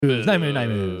Night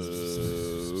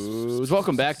moves.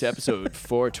 Welcome back to episode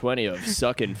 420 of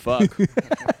Suck and Fuck,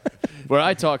 where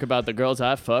I talk about the girls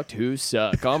I fucked who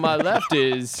suck. On my left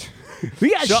is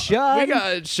We got Sean. We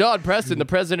got Sean Preston, the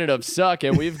president of Suck,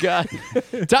 and we've got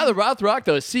Tyler Rothrock,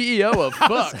 the CEO of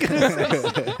Fuck.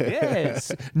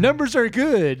 Yes, numbers are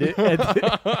good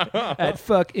at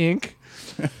Fuck Inc.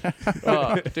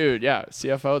 Dude, yeah,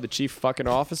 CFO, the chief fucking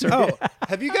officer. Oh,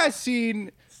 have you guys seen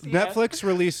Netflix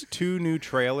released 2 new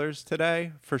trailers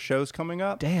today for shows coming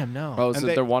up? Damn, no. Oh, is And it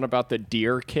they- the one about the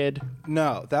deer kid?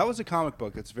 No, that was a comic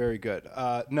book. It's very good.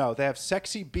 No, they have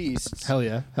Sexy Beasts. Hell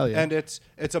yeah. And it's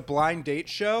a blind date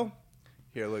show.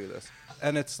 Here, look at this.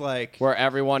 And it's like Where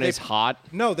everyone is hot?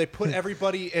 no, they put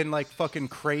everybody in like fucking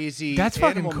crazy. That's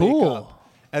fucking animal cool. makeup.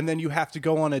 And then you have to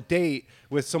go on a date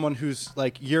with someone who's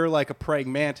like you're like a praying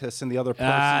mantis and the other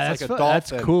person's like a dolphin.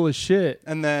 That's cool as shit.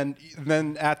 And then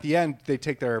at the end they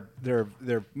take their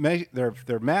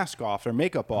mask off, their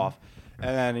makeup off,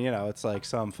 and then it's like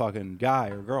some fucking guy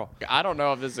or girl. I don't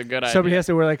know if this is a good Somebody idea. has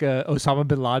to wear like a Osama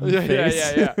bin Laden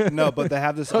face. Yeah. No, but they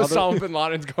have this other. Osama bin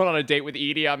Laden's going on a date with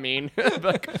Idi Amin.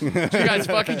 Like, do you guys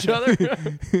fuck each other?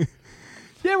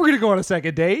 Yeah, we're gonna go on a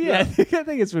second date. Yeah, I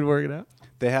think it's been working out.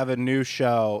 They have a new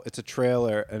show. It's a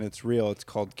trailer and it's real. It's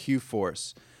called Q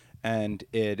Force, and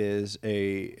it's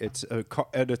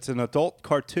an adult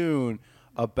cartoon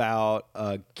about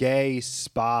gay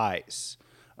spies.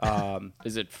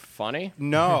 Is it funny?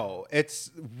 No,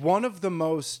 it's one of the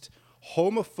most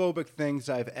homophobic things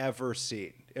I've ever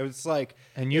seen. It was like,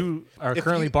 And you are if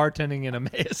currently you- bartending in a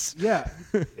maze. yeah,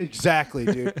 exactly,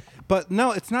 dude. But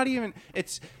no, it's not even.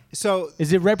 It's so.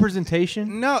 Is it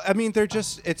representation? No, I mean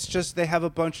it's just they have a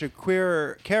bunch of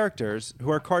queer characters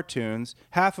who are cartoons,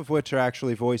 half of which are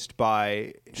actually voiced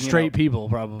by Straight people,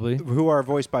 probably. who are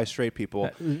voiced by straight people.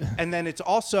 And then it's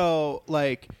also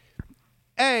like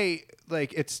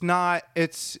it's not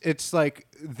it's like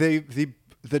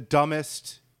the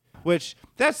dumbest, which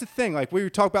that's the thing, like we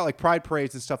talk about like pride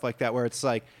parades and stuff like that, where it's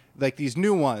like these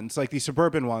new ones, like these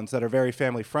suburban ones that are very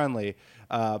family friendly,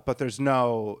 but there's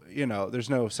no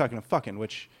sucking and fucking,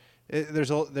 which there's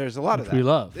a lot of that we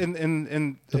love.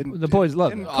 the boys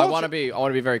love in it. I want to be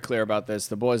very clear about this.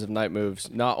 The boys of Night Moves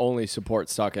not only support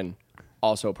sucking,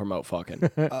 also promote fucking.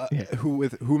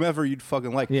 with whomever you'd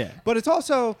fucking like. Yeah. But it's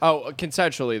also Oh,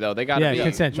 consensually though, they got to Yeah, be.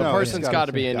 consensual. The No, person's it's got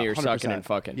to be into yeah, your sucking 100%. and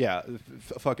fucking. Yeah,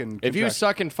 fucking. If you contract-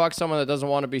 suck and fuck someone that doesn't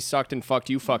want to be sucked and fucked,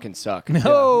 you fucking suck. No.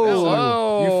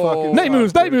 Oh. You fucking Night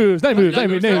moves, suck, night dude. moves, night moves, night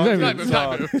moves, night moves. Night moves,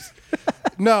 night moves.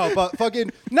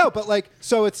 No, but like,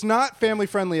 so it's not family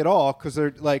friendly at all, because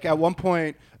they're like, at one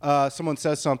point, someone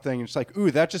says something, and it's like,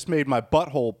 ooh, that just made my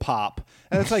butthole pop,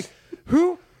 and it's like,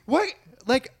 what,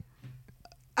 like.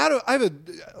 I have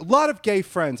a lot of gay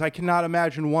friends. I cannot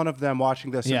imagine one of them watching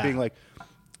this Yeah. and being like,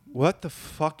 "What the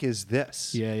fuck is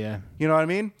this?" Yeah. You know what I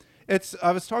mean?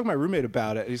 I was talking to my roommate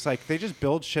about it. He's like, they just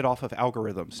build shit off of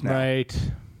algorithms now. Right.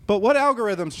 But what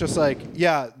algorithms just like,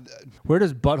 yeah, Where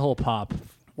does butthole pop?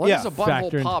 What Yeah, does a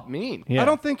factor butthole in- pop mean?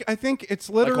 Yeah. I think it's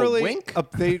literally wink?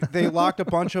 They locked a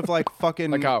bunch of like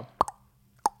fucking Like how?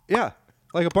 yeah,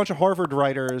 like a bunch of Harvard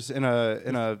writers in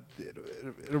a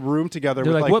room together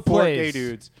They're with like, like what 4 plays? gay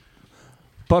dudes.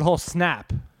 Butthole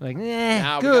snap. Like, Nah, we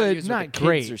gotta good, use what not the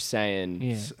great. Kids are saying.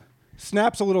 Yeah.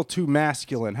 Snap's a little too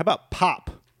masculine. How about pop?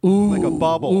 Ooh, Like a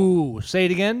bubble. Ooh, say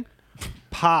it again.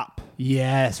 Pop.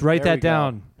 Yes, write There we that go.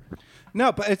 down.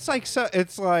 No, but it's like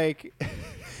it's like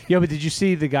Yeah, but did you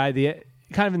see the guy? The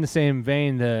kind of in the same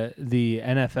vein, the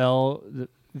NFL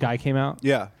guy came out,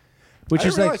 yeah. which I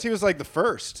is didn't like realize he was like the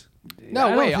first No,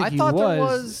 don't wait. think I he thought there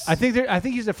was. I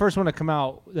think he's the first one to come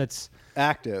out. That's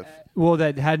active.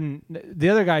 that hadn't. The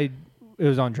other guy, it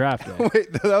was on draft day.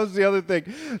 Wait, that was the other thing.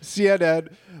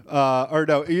 CNN, or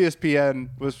no, ESPN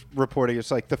was reporting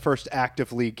it's like the first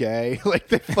actively gay. Like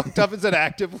they fucked up and said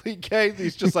actively gay.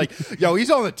 He's just like, yo, he's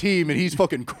on the team and he's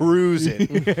fucking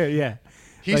cruising. Yeah,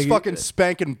 He's Like, fucking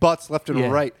spanking butts left and Yeah.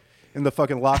 right in the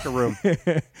fucking locker room.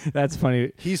 that's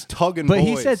funny. He's tugging But boys.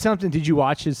 he said something. Did you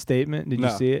watch his statement? Did you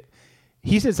No. see it?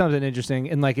 He said something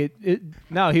interesting, and like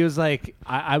no, he was like,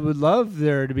 I would love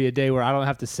there to be a day where I don't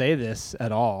have to say this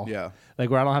at all. Yeah.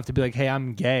 Like where I don't have to be like, hey,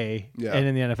 I'm gay, Yeah. and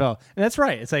in the NFL, and that's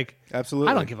right. It's like,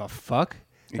 Absolutely. I don't give a fuck.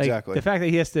 Like, Exactly. the fact that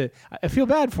he has to, I feel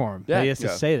bad for him. That he has to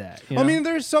Yeah. say that. You I know? mean,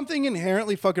 there's something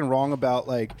inherently fucking wrong about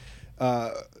like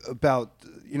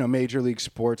major league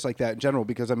sports like that in general,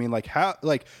 because I mean, like how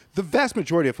like the vast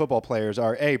majority of football players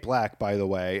are black, by the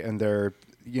way, and they're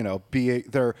you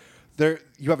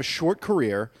have a short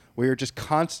career where you're just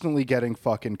constantly getting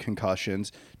fucking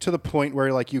concussions to the point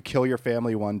where like you kill your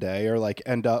family one day or like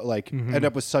end up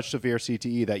with such severe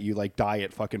CTE that you like die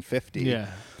at fucking 50. Yeah.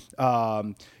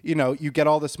 You get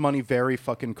all this money very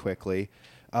fucking quickly.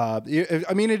 I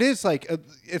mean, it is like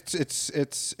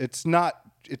it's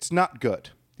not good.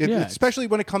 Especially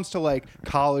when it comes to like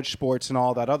college sports and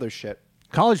all that other shit.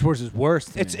 College sports is worse.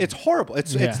 To me. It's horrible.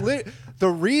 The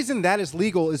reason that is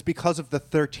legal is because of the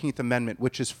 13th Amendment,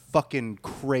 which is fucking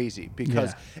crazy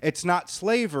because it's not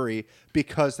slavery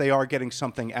because they are getting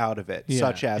something out of it,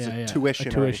 such as a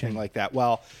tuition or anything like that.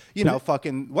 Well,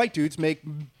 fucking white dudes make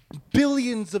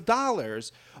billions of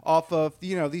dollars off of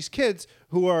these kids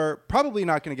who are probably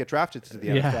not going to get drafted to the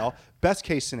NFL. Best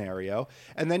case scenario,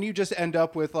 and then you just end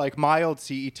up with like mild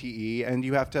CETE, and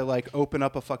you have to like open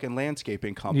up a fucking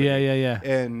landscaping company.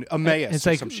 In Emmaus, it's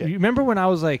or like some shit. You remember when I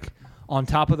was like on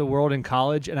top of the world in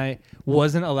college, and I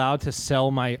wasn't allowed to sell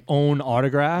my own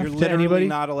autograph You're to literally anybody?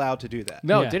 not allowed to do that.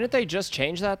 No, Yeah. didn't they just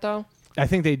change that though? I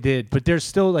think they did, but there's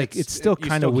still like it's still you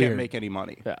kind of weird. Can't make any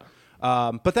money. Yeah.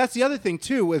 But that's the other thing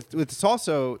too. With it's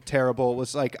also terrible.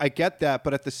 Was like I get that,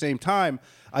 but at the same time,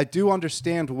 I do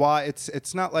understand why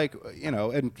it's not like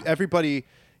and everybody.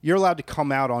 You're allowed to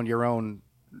come out on your own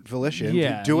volition.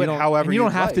 Yeah, do it however you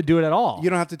don't have like. to do it at all. You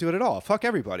don't have to do it at all. Fuck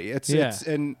everybody. It's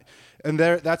and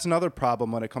that's another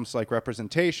problem when it comes to like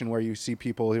representation, where you see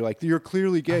people who are like, you're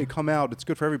clearly gay, come out, it's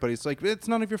good for everybody. It's like, it's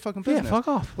none of your fucking business. Fuck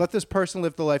off. Let this person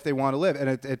live the life they want to live, and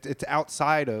it's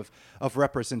outside of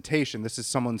representation. This is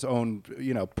someone's own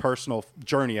personal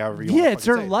journey, however you want to it's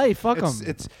their life. Fuck them.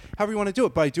 It's however you want to do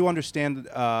it. But I do understand.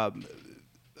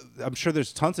 I'm sure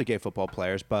there's tons of gay football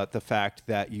players, but the fact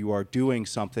that you are doing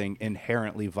something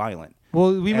inherently violent.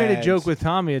 Well, we made a joke with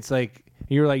Tommy. It's like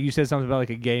you said something about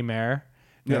like a gay mayor.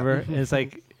 Remember? And it's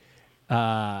like,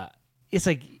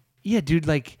 yeah, dude,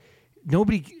 like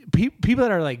nobody, people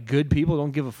that are like good people don't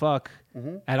give a fuck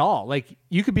at all. Like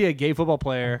you could be a gay football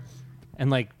player and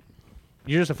like,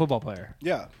 you're just a football player.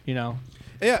 Yeah. Yeah.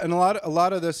 And a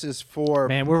lot of this is for,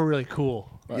 man, we're really cool.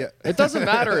 Yeah. It doesn't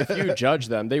matter if you judge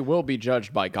them; they will be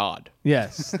judged by God.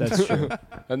 Yes, that's true.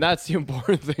 And that's the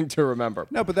important thing to remember.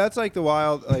 No, but that's like the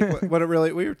wild, like when it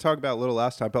really, we were talking about a little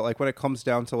last time, but like when it comes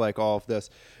down to like all of this,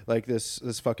 like this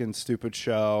fucking stupid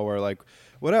show or like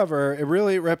whatever, it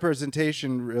really,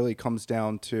 representation really comes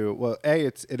down to, well, A,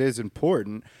 it is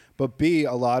important, but B,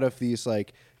 a lot of these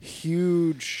like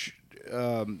huge,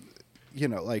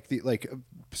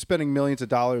 spending millions of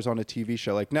dollars on a TV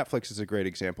show. Like Netflix is a great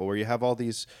example where you have all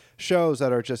these shows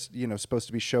that are just, supposed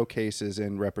to be showcases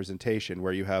in representation,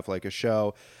 where you have like a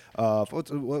show of, what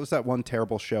was that one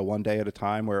terrible show, One Day at a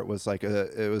Time, where it was like a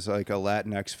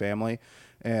Latinx family.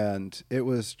 And it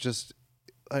was just,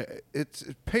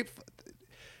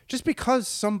 just because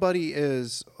somebody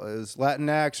is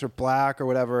Latinx or black or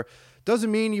whatever,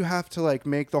 doesn't mean you have to like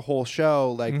make the whole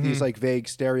show like these like vague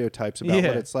stereotypes about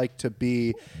what it's like to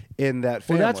be in that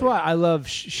family. Well, that's why I love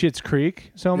Schitt's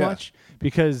Creek so much,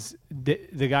 because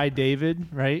the guy David,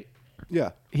 right?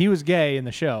 Yeah. He was gay in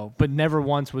the show, but never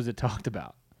once was it talked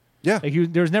about. Yeah. Like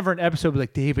there was never an episode where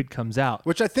like David comes out.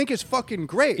 Which I think is fucking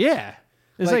great. Yeah.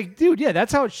 It's like, dude,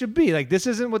 that's how it should be. Like, this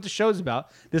isn't what the show's about.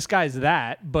 This guy's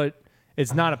that, but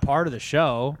it's not a part of the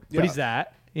show. But he's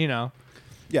that,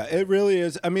 Yeah, it really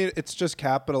is. I mean, it's just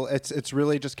it's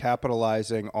really just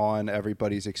capitalizing on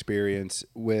everybody's experience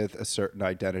with a certain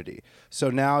identity.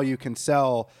 So now you can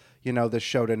sell, this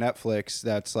show to Netflix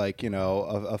that's like,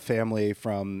 a family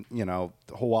from,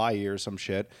 Hawaii or some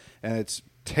shit, and it's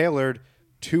tailored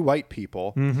to white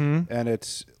people, and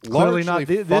it's clearly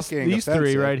largely not fucking these three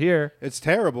offensive. right here. It's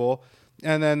terrible.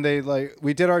 And then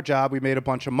we did our job. We made a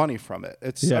bunch of money from it.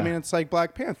 I mean, it's like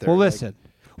Black Panther. Well, like, listen.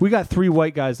 We got three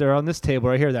white guys that are on this table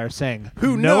right here that are saying,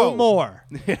 Who no know?" more.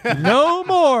 No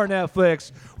more,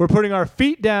 Netflix. We're putting our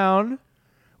feet down.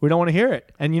 We don't want to hear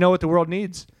it. And you know what the world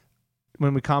needs?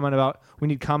 When we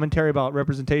need commentary about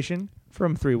representation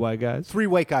from three white guys. Three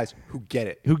white guys who get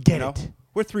it. Who get it.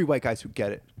 We're three white guys who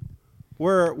get it. We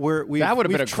That would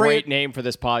have been a great name for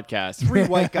this podcast. Three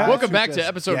white guys. Welcome who back to just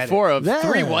episode get 4 it. of Yeah.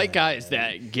 Three White Guys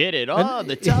That Get It. Oh,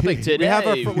 the topic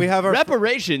today. we have our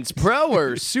reparations, pro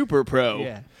or super pro.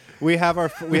 Yeah. We have our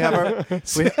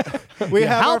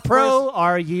How pro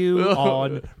are you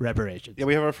on reparations? Yeah,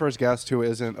 we have our first guest who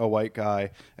isn't a white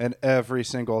guy, and every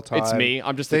single time It's me.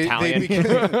 I'm just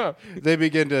Italian. They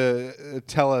begin to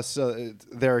tell us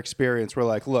their experience. We're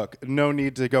like, look, no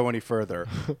need to go any further.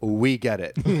 We get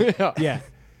it. Do Yeah.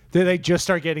 They just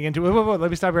start getting into it. Whoa, let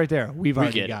me stop right there. We've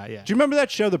already get it. got, yeah. you remember that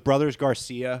show, The Brothers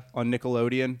Garcia, on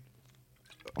Nickelodeon?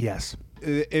 Yes.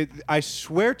 I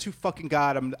swear to fucking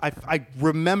God, I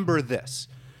remember this.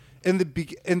 And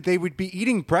they would be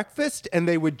eating breakfast, and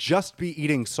they would just be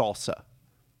eating salsa.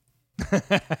 And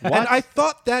I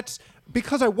thought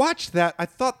because I watched that, I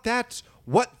thought that's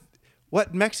what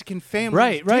what Mexican families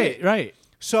Right, right, did. right.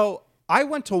 So I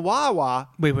went to Wawa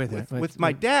Wait, with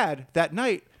my dad that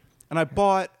night, and I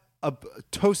bought a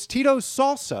Tostitos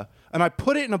salsa, and I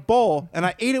put it in a bowl, and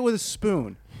I ate it with a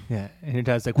spoon. Yeah, and your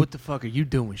dad's like, "What the fuck are you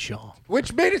doing, Sean?"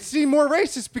 Which made it seem more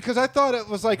racist because I thought it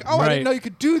was like, oh, I Right. didn't know you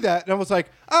could do that. And I was like,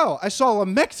 oh, I saw a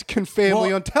Mexican family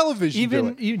Well, on television do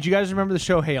it. Do you guys remember the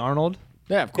show Hey Arnold?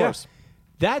 Yeah, of course.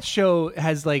 That show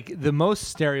has like the most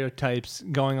stereotypes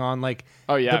going on. Like,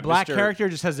 Oh, yeah, the black Mr. character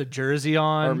just has a jersey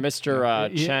on. Or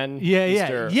Mr. Chen. Yeah, yeah,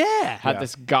 Mr. yeah. Had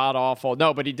this god awful.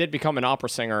 No, but he did become an opera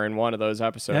singer in one of those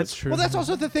episodes. That's true. Well, that's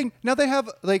also the thing. Now they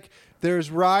have like there's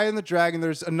Rye and the Dragon.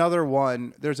 There's another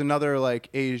one. There's another like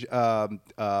Asian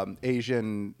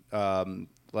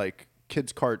like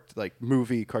kids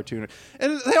movie cartoon,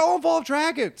 and they all involve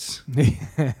dragons.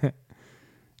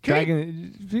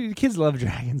 Dragon. Kids love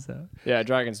dragons though. Yeah,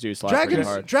 dragons do slap pretty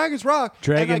hard. Dragons rock.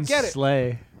 Dragons and I get it.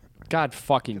 slay. God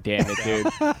fucking damn it,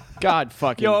 dude. God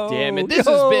fucking Yo, damn it. This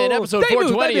yo, has been episode that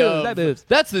moves, 420 that of moves.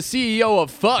 That's the CEO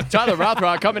of Fuck, Tyler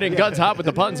Rothrock, coming in guns hot with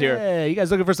the puns here. Yeah, you guys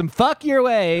looking for some fuck your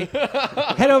way?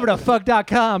 Head over to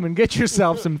fuck.com and get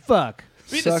yourself some fuck.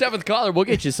 Be the seventh caller. We'll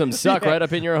get you some suck right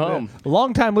up in your home.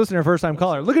 Long time listener, first time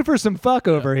caller. Looking for some fuck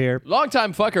over here. Long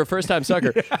time fucker, first time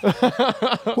sucker.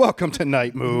 Welcome to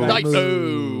Night Moves. Night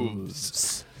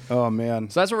moves. Oh man.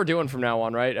 So that's what we're doing from now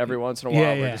on, right? Every once in a while,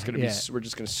 Yeah, we're yeah, just gonna yeah. we're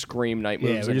just gonna scream night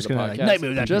Yeah, moves we're into just the gonna, podcast. like, night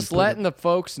moves, night just moves, letting the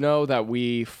folks know that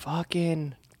we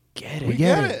fucking get it. We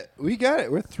get it. We get it.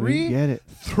 We're three. get it.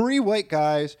 Three white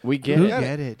guys. We get You it. get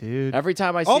get it, dude. Every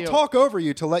time I see I'll a- talk over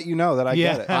you to let you know that I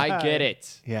Yeah. get it. I get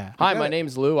it. Yeah. Hi, get my it.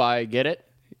 name's Lou. I get it.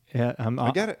 Yeah,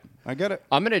 I get it. I get it.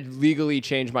 I'm gonna legally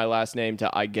change my last name to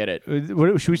I get it.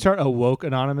 Should we start a woke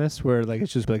anonymous where like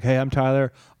it's just like, hey, I'm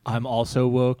Tyler. I'm also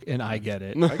woke and I get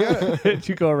it. I get it.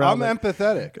 You go around. I'm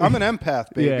empathetic. I'm an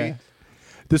empath, baby. Yeah.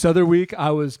 This other week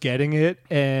I was getting it,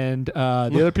 and the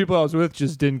other people I was with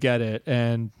just didn't get it,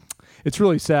 and it's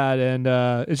really sad. And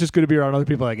it's just good to be around other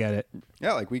people that get it.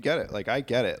 Yeah, like we get it. Like I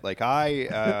get it. Like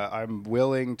I'm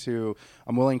willing to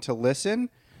listen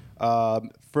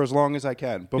for as long as I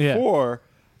can before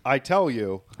I tell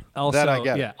you Also, that I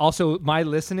get it. Also, my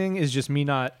listening is just me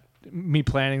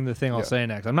planning the thing I'll Yeah. say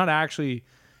next. I'm not actually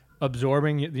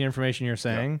absorbing the information you're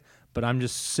saying, but I'm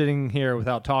just sitting here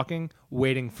without talking,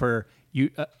 waiting for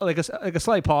you, like a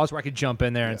slight pause where I could jump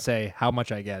in there and say how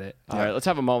much I get it. All right, let's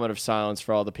have a moment of silence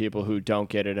for all the people who don't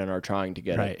get it and are trying to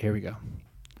get Right, it. here we go.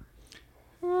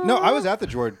 No, I was at the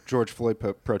George Floyd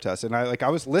protest, and I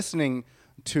was listening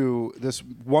to this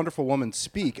wonderful woman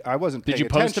speak. I wasn't Did paying you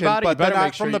post attention, about it? You but then better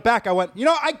make sure from you- the back I went,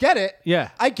 I get it. Yeah.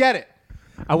 I get it.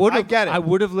 I would I get it. I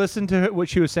would have listened to what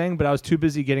she was saying, but I was too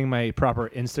busy getting my proper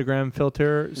Instagram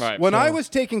filters. Right. When So- I was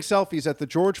taking selfies at the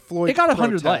George Floyd it got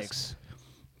 100 protest, likes.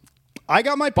 I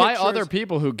got my By pictures. other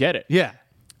people who get it. Yeah.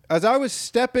 As I was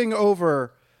stepping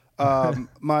over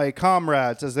my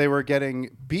comrades as they were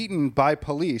getting beaten by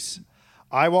police,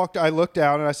 I looked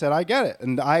down and I said, I get it.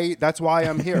 And that's why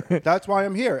I'm here. That's why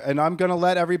I'm here. And I'm going to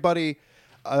let everybody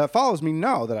that follows me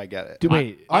know that I get it.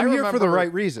 Wait. I'm I here for the remember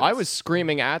right reasons. I was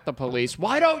screaming at the police,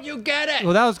 why don't you get it?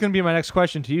 Well, that was going to be my next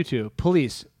question to you two.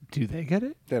 Police, do they get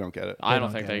it? They don't get it. I don't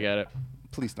don't think get they get it.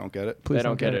 Police don't get it. Please They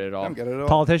don't get it at They all. don't get it at all.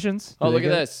 Politicians? Oh, Do look they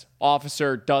at get it? this.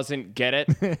 Officer doesn't get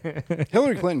it.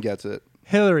 Hillary Clinton gets it.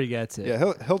 Hillary gets it. Yeah,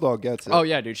 Hill Dog gets it. Oh,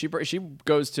 yeah, dude. She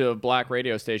goes to black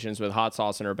radio stations with hot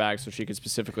sauce in her bag so she could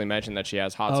specifically mention that she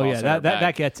has hot Oh, sauce yeah, in her that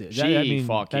bag. gets it. She That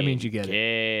fucking means you get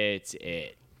it. gets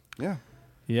it. Yeah.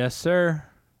 Yes, sir.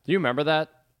 Do you remember that?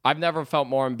 I've never felt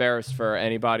more embarrassed for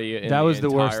anybody in That was the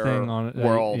worst entire thing on it.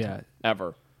 world Yeah.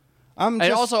 ever. I'm And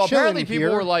just also, apparently, chilling people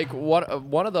here. were like,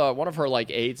 one of her like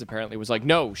aides apparently was like,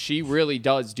 no, she really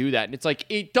does do that, and it's like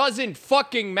it doesn't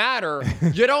fucking matter.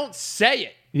 You don't say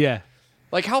it. Yeah.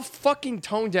 Like, how fucking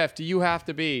tone deaf do you have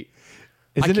to be?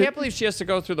 Isn't I can't it- believe she has to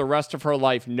go through the rest of her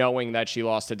life knowing that she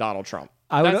lost to Donald Trump.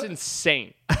 I would- That's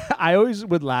insane. I always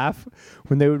would laugh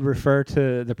when they would refer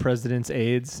to the president's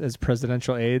aides as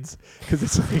presidential aides because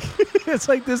it's like it's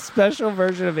like this special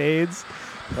version of aides.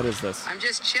 What is this? I'm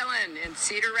just chilling in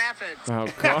Cedar Rapids. Oh,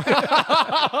 God.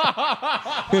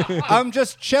 I'm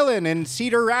just chilling in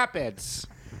Cedar Rapids.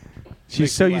 She's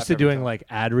Makes so me used laugh to every doing time. like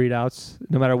ad readouts.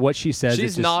 No matter what she says, it's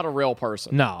She's just, not a real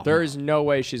person. No. There is no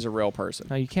way she's a real person.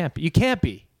 No, you can't be. You can't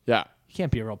be. Yeah. You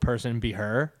can't be a real person and be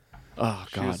her. Oh,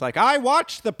 She God. was like, I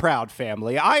watched The Proud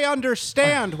Family. I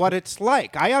understand what it's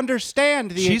like. I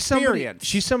understand the experience.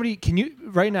 She's somebody. Can you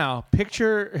right now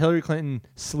picture Hillary Clinton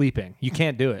sleeping? You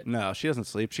can't do it. No, she doesn't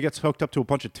sleep. She gets hooked up to a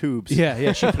bunch of tubes. Yeah,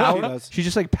 yeah. She does. She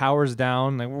just like powers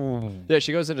down. Like, "Ooh." Yeah,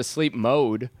 she goes into sleep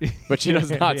mode, but she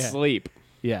does not Yeah. sleep.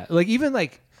 Yeah, like even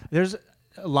like there's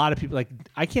a lot of people like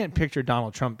I can't picture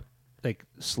Donald Trump like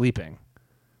sleeping.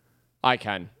 I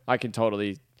can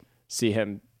totally see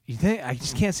him. You think I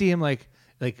just can't see him like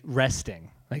resting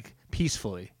like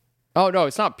peacefully. Oh no,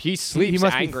 it's not peace sleep. He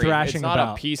must be angry. thrashing It's not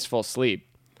about. a peaceful sleep.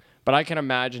 But I can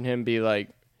imagine him be like,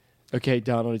 "Okay,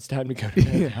 Donald, it's time to go to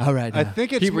bed." All right. I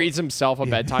think it's He reads himself a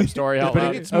bedtime story out but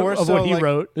loud. it's more of so what he like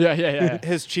wrote. Yeah.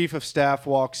 his chief of staff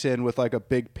walks in with like a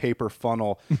big paper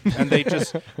funnel, and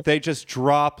they just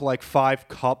drop like 5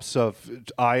 cups of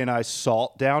ionized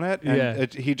salt down it, and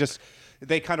Yeah.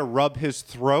 they kind of rub his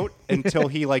throat until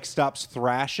he like stops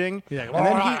thrashing,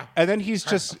 Yeah. and then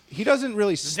he doesn't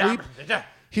really sleep.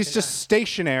 He's just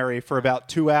stationary for about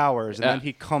 2 hours, and Yeah. then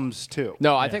he comes to.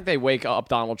 No, I think they wake up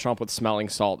Donald Trump with smelling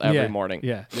salt every morning.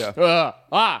 Yeah.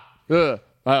 Oh,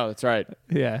 that's right.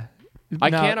 Yeah. I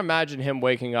No, can't imagine him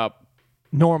waking up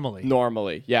normally.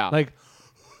 normally. Yeah. Like,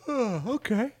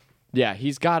 okay. Yeah,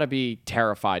 he's got to be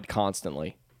terrified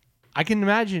constantly. I can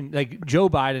imagine like Joe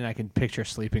Biden. I can picture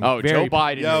sleeping. Oh, very Joe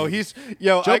Biden. Joe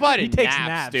Joe Biden he takes naps,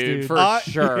 naps, dude, dude. for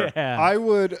sure.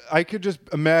 Yeah. I could just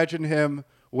imagine him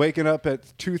waking up at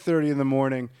 2:30 in the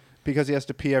morning because he has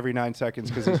to pee every 9 seconds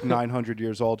because he's 900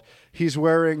 years old. He's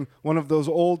wearing one of those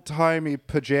old-timey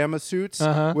pajama suits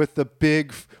with the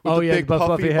big the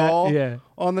puffy hat, ball yeah.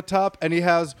 on the top, and he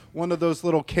has one of those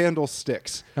little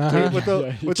candlesticks with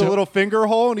the little finger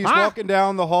hole, and he's walking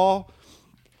down the hall.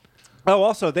 Oh,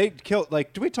 also, they killed,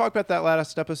 like, did we talk about that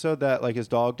last episode that, like, his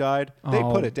dog died? They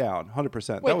Oh. put it down,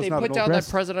 100%. Wait, that was they not put an down old... that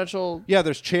presidential. Yeah,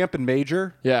 there's Champ and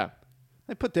Major. Yeah.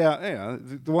 They put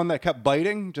down, the one that kept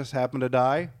biting just happened to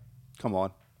die. Come on.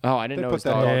 Oh, I didn't They know put his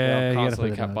that dog dog Yeah, you gotta constantly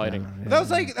put the kept dog biting. down. That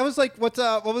was like what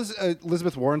was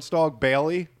Elizabeth Warren's dog,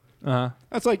 Bailey? Uh-huh.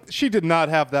 That's like, she did not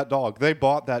have that dog. They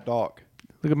bought that dog.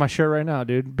 Look at my shirt right now,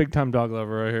 dude. Big time dog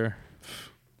lover right here.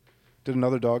 Did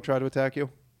another dog try to attack you?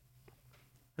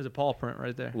 There's a paw print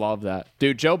right there. Love that.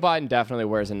 Dude, Joe Biden definitely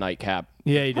wears a nightcap.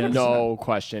 Yeah, he does. No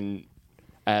question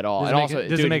at all. Does And it also,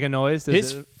 does it dude, make a noise? Does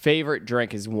his it- favorite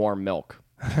drink is warm milk.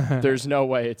 There's no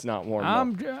way it's not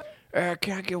warm milk.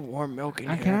 Can I get warm milk in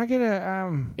here? Can I get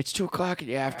a It's 2:00 in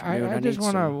the afternoon. I just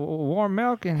want a warm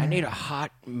milk and I need a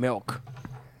hot milk.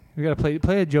 we gotta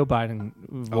play a Joe Biden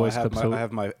voice clip. I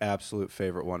have my absolute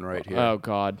favorite one right here. Oh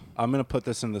God. I'm going to put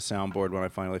this in the soundboard when I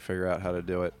finally figure out how to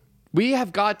do it. We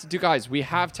have got to do, guys. We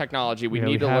have technology. We Yeah,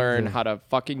 need we to have learn to. how to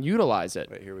fucking utilize it.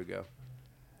 Wait, here we go.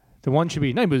 The one should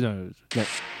be no Wait,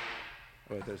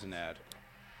 there's an ad.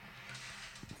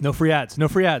 free ads. No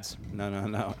free ads.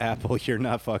 No. Apple, you're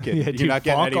not fucking. Yeah, you're dude, not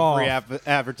getting fuck any off. free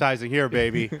advertising here,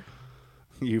 baby.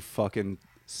 You fucking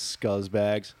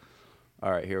scuzzbags.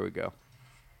 All right, here we go.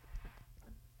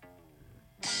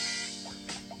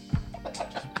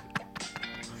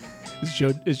 Is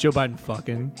Joe Biden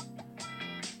fucking?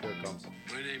 Here it comes.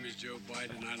 My name is Joe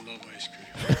Biden. I love ice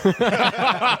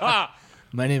cream.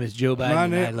 My name is Joe Biden. My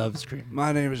and name- I love scream.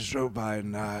 My name is Joe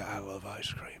Biden. I love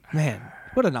ice cream. Man,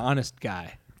 what an honest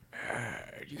guy.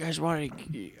 You guys want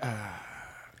to?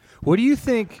 What do you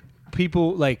think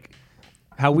people like?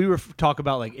 How we talk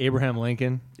about like Abraham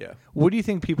Lincoln? Yeah. What do you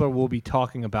think people will be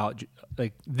talking about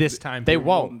like this time? They period?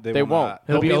 won't. They They will won't. not.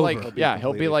 He'll It'll be be like, over. It'll be yeah,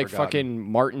 he'll be completely like forgotten.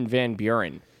 fucking Martin Van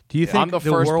Buren. Do you think I'm the the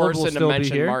first world will person to still be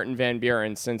mention here? Martin Van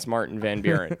Buren since Martin Van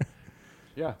Buren.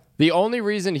 Yeah. The only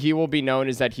reason he will be known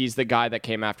is that he's the guy that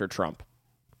came after Trump.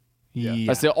 Yeah.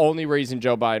 That's the only reason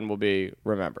Joe Biden will be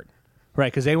remembered.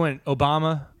 Right, because they went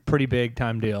Obama, pretty big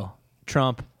time deal.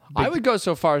 Trump, I would go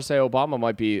so far as say Obama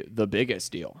might be the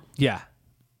biggest deal. yeah.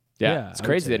 Yeah, Yeah, it's I would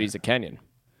crazy say that that. he's a Kenyan.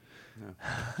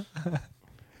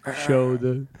 Show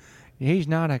the. He's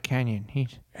not a Kenyan.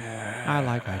 I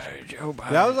like ice cream.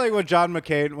 That was like when John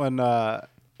McCain when the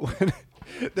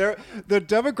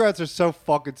Democrats are so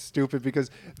fucking stupid because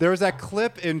there was that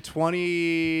clip in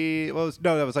that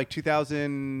was like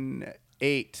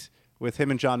 2008 with him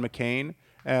and John McCain.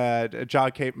 John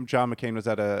McCain was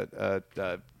at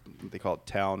a what they call it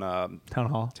town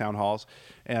halls,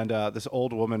 and this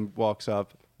old woman walks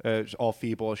up, all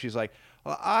feeble. She's like,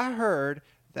 "Well, I heard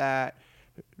that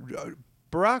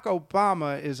Barack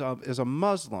Obama is a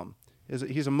Muslim.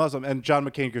 He's a Muslim?" And John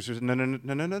McCain goes,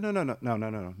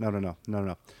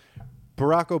 "No.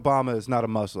 Barack Obama is not a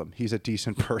Muslim. He's a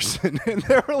decent person." And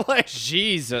they were like,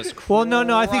 Jesus Christ. Well,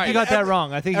 no, I think you got that Every-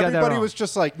 wrong. I think you got that everybody wrong. was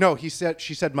just like, "No, she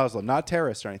said Muslim, not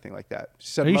terrorist or anything like that." She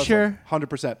said Are you Muslim, sure?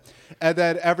 100%. And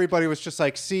then everybody was just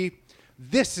like, "See,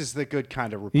 this is the good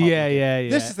kind of Republican. Yeah.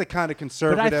 This is the kind of But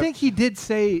conservative." I think he did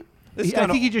say This I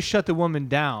kinda- think he just shut the woman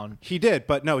down. He did,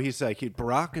 but no, he's like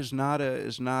Barack is not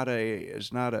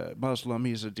a Muslim.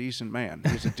 He's a decent man.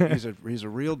 He's a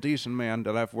real decent man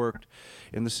that I've worked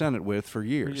in the Senate with for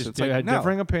years. Just It's like had no.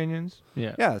 differing opinions.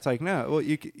 Yeah. Yeah, it's like no. Well,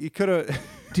 you could have.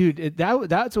 Dude,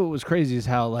 that's what was crazy is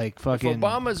how like If fucking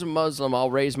Obama's a Muslim, I'll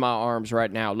raise my arms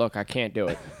right now. Look, I can't do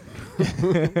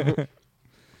it.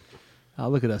 oh,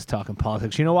 look at us talking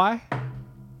politics. You know why?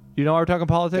 You know why we're talking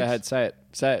politics? Go ahead, say it.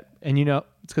 Say it. And you know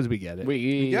it's because we get it.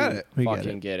 We get it. We get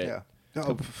fucking it. get it. Yeah.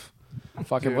 Oh,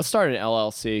 Fucking, let's start an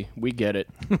LLC. We get it.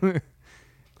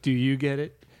 Do you get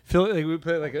it? Phil, like we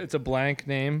put like it's a blank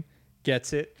name.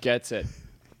 Gets it. Gets it.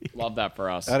 Love that for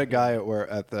us. I had a guy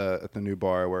at the new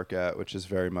bar I work at, which is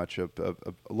very much a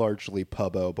largely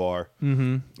pub-o bar.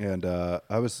 Mm-hmm. And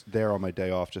I was there on my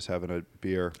day off, just having a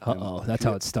beer. Uh-oh, that's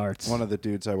how it starts. One of the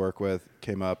dudes I work with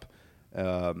came up,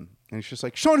 and he's just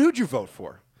like, "Sean, who'd you vote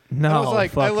for?" No, And I was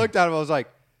like, I fucking- looked at him. I was like,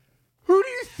 "Who do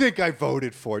you think I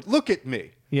voted for? Look at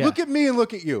me. Yeah. Look at me and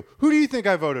look at you. Who do you think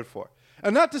I voted for?"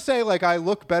 And not to say like I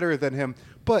look better than him,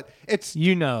 but it's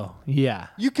You know, yeah.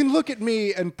 you can look at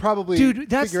me and probably Dude,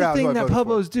 that's figure the out who thing I that voted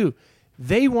for. pubos do.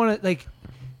 They want to like.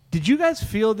 Did you guys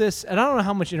feel this? And I don't know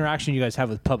how much interaction you guys have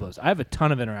with pubos. I have a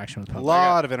ton of interaction with A pubos.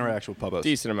 lot of interaction with pubos.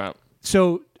 Decent amount.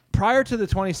 So prior to the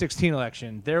 2016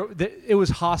 election, it was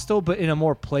hostile, but in a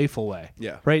more playful way.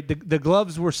 Yeah. Right. The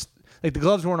gloves were the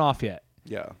gloves weren't off yet.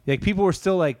 Yeah. Like people were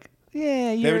still like,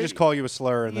 yeah. They would just call you a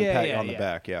slur and then Yeah, pat you yeah, on the yeah.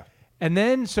 back. Yeah. And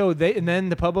then then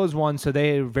the pubos won, so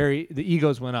the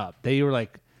egos went up. They were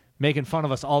like making fun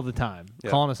of us all the time,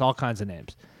 Yeah. calling us all kinds of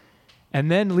names.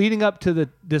 And then leading up to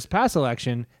this past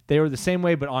election, they were the same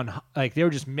way, but on like they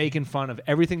were just making fun of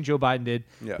everything Joe Biden did.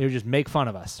 Yeah. They would just make fun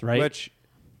of us, right? Which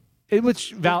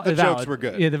Which the jokes were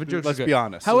good. Yeah, the jokes Let's were good. be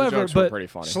honest. The However, Jokes were but pretty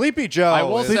funny. Sleepy Joe I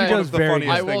will is say- one Joe's of the very funniest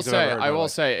good. I will things I've ever say, heard in I my will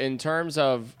life. say,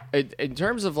 in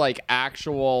terms of like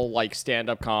actual like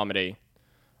stand-up comedy,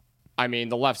 I mean,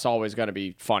 the left's always going to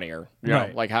be funnier, you know,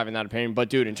 Right. like having that opinion. But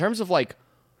dude, in terms of like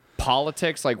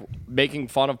politics, like making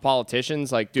fun of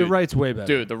politicians, like dude, the right's way better.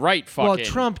 dude, the right fucking. Well,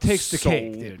 Trump takes the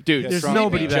cake, dude. Dude, There's Sleepy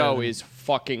nobody better Joe than- is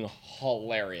fucking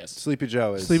hilarious. Sleepy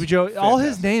Joe is Sleepy Joe, all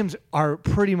his fantastic. names are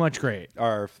pretty much great.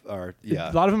 Are A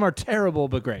yeah. lot of them are terrible,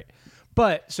 but great.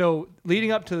 But so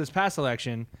leading up to this past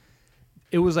election,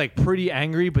 it was like pretty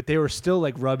angry, but they were still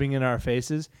like rubbing in our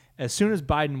faces. As soon as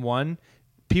Biden won,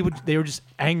 they were just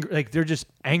angry. Like they're just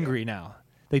angry now.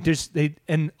 Like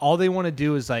and all they want to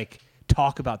do is like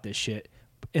talk about this shit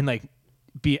and like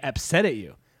be upset at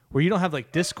you, where you don't have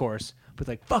like discourse, but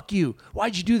like fuck you.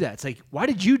 Why'd you do that? It's like why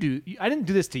did you do? I didn't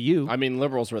do this to you. I mean,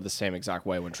 liberals were the same exact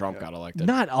way when Trump got elected.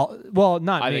 Not all. Well,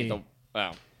 not I me. think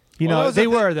wow. You Well, that know, was the they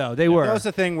thing- were though. They were. That was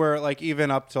the thing where, like, even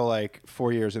up to like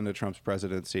 4 years into Trump's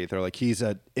presidency, they're like, he's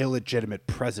an illegitimate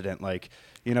president. Like,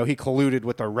 you know, he colluded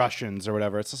with the Russians or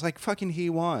whatever. It's just like, fucking, he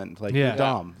won. Like, Yeah. you're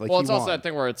dumb. Like, Well, he it's also won. that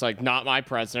thing where it's like not my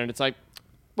president. It's like,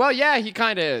 well, yeah, he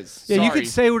kind of is. Yeah, you Sorry. could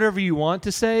say whatever you want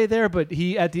to say there, but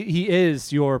he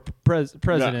is your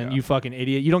president. Yeah. You fucking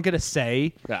idiot. You don't get a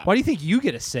say. Yeah. Why do you think you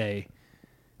get a say,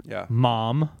 Yeah.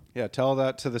 Mom? Yeah, tell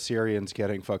that to the Syrians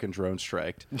getting fucking drone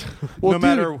striked. Well, no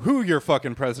matter who your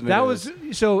fucking president That is.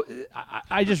 was so.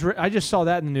 I just saw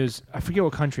that in the news. I forget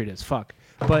what country it is. Fuck.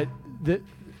 But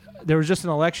there was just an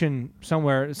election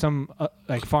somewhere, some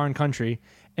like foreign country,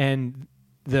 and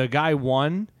the guy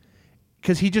won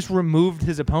because he just removed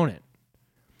his opponent.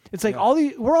 It's like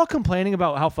we're all complaining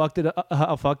about how fucked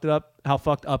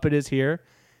up it is here.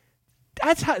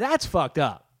 That's fucked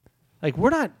up. Like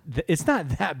we're not. It's not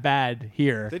that bad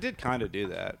here. They did kind of do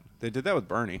that. They did that with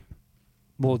Bernie.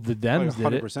 Well, the Like Dems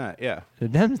did it. 100%. Yeah. The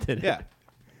Dems did it. Yeah.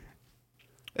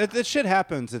 That shit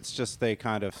happens. It's just they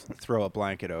kind of throw a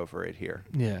blanket over it here.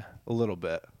 Yeah. A little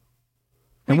bit.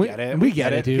 And We get it. We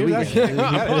get it, dude. We That's- get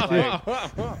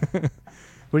it.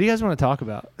 What do you guys want to talk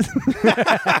about?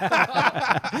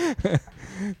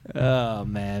 Oh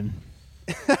man.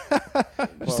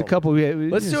 Just a couple.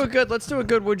 Let's do a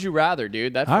good would you rather,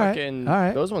 dude. That All right, fucking all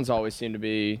right. those ones always seem to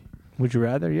be. Would you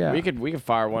rather? Yeah. We could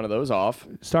fire one of those off.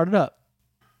 Start it up.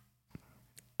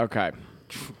 Okay.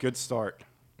 Good start.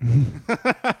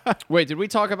 Wait, did we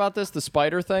talk about this? The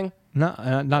spider thing? No,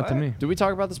 not to me. Did we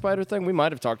talk about the spider thing? We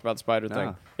might have talked about the spider No.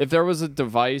 thing. If there was a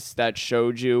device that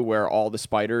showed you where all the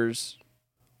spiders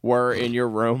were in your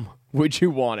room, would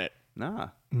you want it? Nah.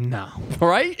 No.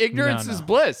 Right? Ignorance No. is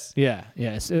bliss. Yeah.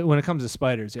 Yes. When it comes to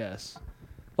spiders, yes.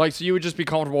 Like, so you would just be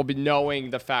comfortable knowing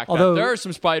the fact Although- that there are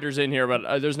some spiders in here,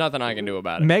 but there's nothing I can do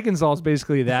about it. Megan's Law is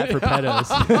basically that for pedos.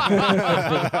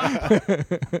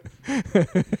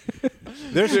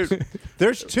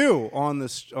 There's two on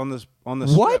this.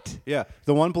 What? strip. Yeah.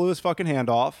 The one blew his fucking hand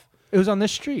off. It was on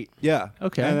this street. Yeah.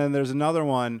 Okay. And then there's another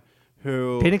one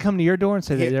who They didn't come to your door and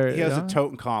say he, that they're. he has a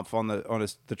Totenkopf on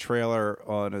the trailer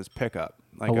on his pickup,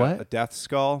 like A what? a death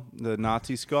skull, the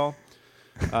Nazi skull.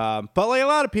 But like a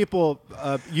lot of people,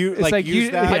 use like use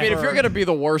you- that. Yeah. I mean, if for- you're gonna be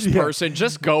the worst person,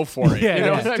 just go for it. Yeah, you know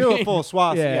yeah. what I do mean? a full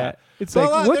swastika. Yeah. It's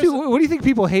But like, there's- what do you think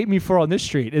people hate me for on this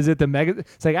street? Is it the Megan?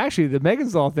 It's like, actually, the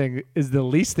Megan's Law thing is the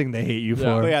least thing they hate you Yeah.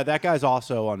 for. Oh yeah, that guy's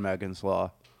also on Megan's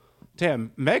Law.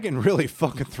 Damn, Megan really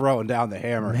fucking throwing down the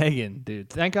hammer. Megan, dude.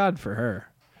 Thank God for her.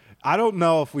 I don't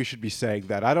know if we should be saying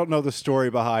that. I don't know the story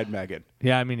behind Megan.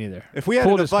 Yeah, me neither. If we had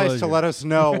Full a device to disclosure. let us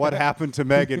know what happened to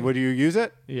Megan, would you use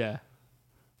it? Yeah.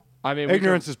 I mean,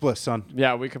 Ignorance is bliss, son.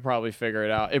 Yeah, we could probably figure it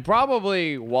out. It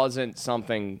probably wasn't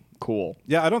something cool.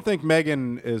 Yeah, I don't think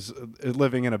Megan is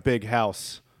living in a big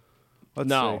house. Let's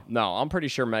No, see. no, I'm pretty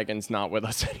sure Megan's not with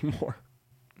us anymore.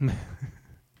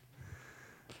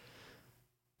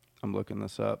 I'm looking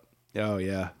this up. Oh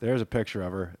yeah, there's a picture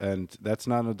of her, and that's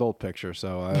not an adult picture,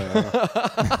 so I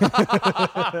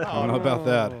don't know about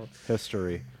that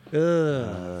history.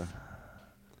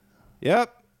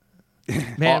 Yep.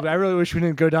 Man, I really wish we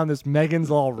didn't go down this Megan's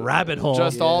Law rabbit hole.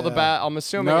 Just all the bad. I'm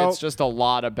assuming Nope. it's just a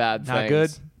lot of bad not things.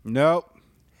 good. Nope.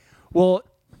 Well,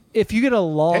 if you get a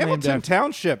law named Hamilton after,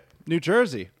 Township, New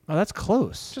Jersey. oh, that's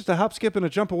close. Just a hop, skip, and a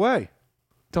jump away.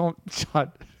 Don't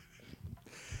shut.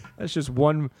 That's just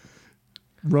one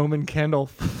Roman candle.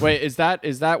 Wait, is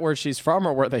that where she's from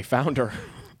or where they found her?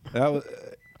 That was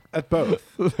at both.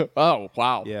 Oh,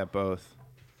 wow. Yeah, both.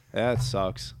 That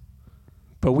sucks.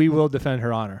 But we will defend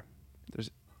her honor.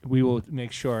 There's We will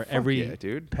make sure every yeah,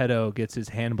 dude. pedo gets his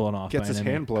hand blown off. Gets by his an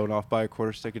enemy. hand blown off by a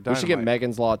quarter stick of We dynamite. should get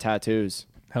Megan's Law tattoos,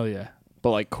 Hell yeah.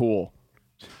 but like cool.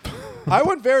 I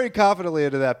went very confidently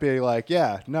into that, being like,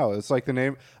 "Yeah, no, it's like the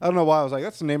name." I don't know why I was like,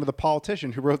 "That's the name of the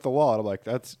politician who wrote the law." And I'm like,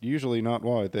 "That's usually not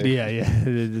why they." Yeah, yeah.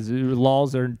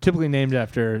 Laws are typically named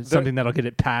after something that'll get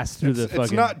it passed through the fucking.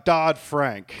 It's not Dodd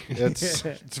Frank. It's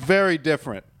very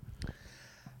different.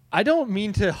 I don't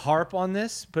mean to harp on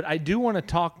this, but I do want to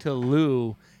talk to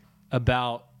Lou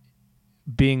about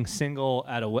being single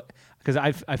at a because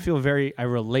I feel I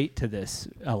relate to this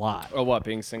a lot. Oh, what?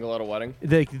 Being single at a wedding?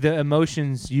 The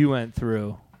emotions you went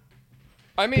through.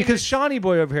 I mean, Because Shawnee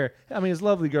boy over here, I mean, his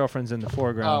lovely girlfriend's in the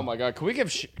foreground. oh my God,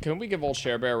 can we give old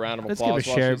Cher Bear a round of Let's applause? give a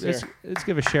while share. she's here? Let's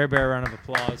give a Cher Bear a round of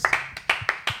applause.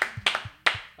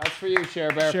 That's for you,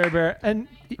 Cher Bear. Cher Bear, and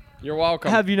You're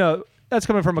welcome. have you know that's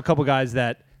coming from a couple guys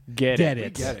that get get it.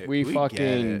 it. Get it. We We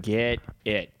fucking get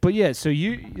get it. But yeah, so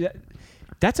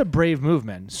that's a brave move,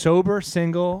 man. Sober,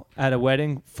 single, at a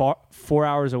wedding, 4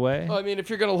 hours away. Well, I mean, if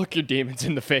you're gonna look your demons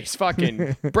in the face,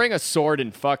 fucking bring a sword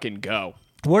and fucking go.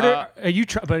 What are you?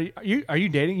 But are you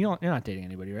dating? You're not dating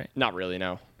anybody, right? Not really,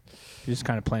 no. You're just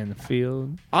kind of playing the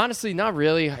field. Honestly, not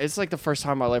really. It's like the first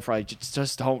time in my life where I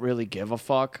just don't really give a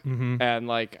fuck, and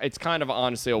like it's kind of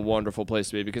honestly a wonderful place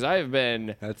to be because I have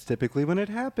been. That's typically when it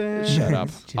happens. Shut up.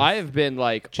 I have been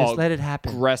like Just let it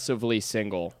happen. aggressively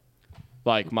single,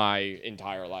 like my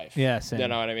entire life. Yeah, same. You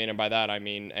know what I mean? And by that I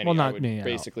mean Well, not I would me, yeah.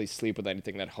 basically sleep with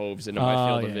anything that hoves into my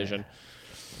field of yeah, vision.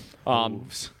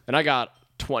 And I got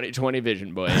 20/20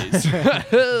 vision, boys.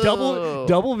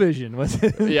 Double vision. Was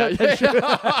it? yeah,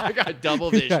 I got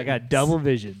double vision. I got double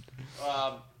vision.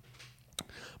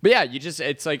 But yeah,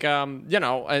 it's like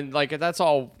and like that's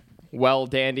all well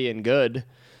dandy and good.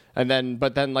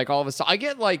 But then like all of a sudden I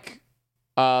get like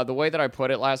the way that I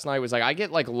put it last night was like I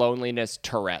get like loneliness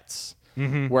Tourette's.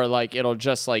 Where like it'll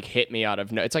just like hit me out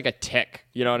of no, it's like a tick,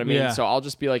 you know what I mean? Yeah. So I'll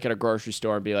just be like at a grocery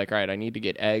store and be like, all right, I need to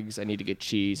get eggs, I need to get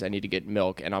cheese, I need to get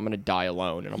milk, and I'm gonna die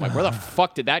alone. And I'm like, where the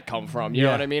fuck did that come from? You know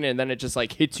Yeah. what I mean? And then it just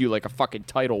like hits you like a fucking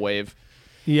tidal wave.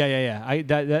 Yeah.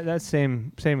 That's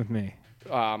same with me.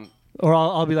 Um, Or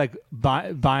I'll be like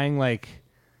buying like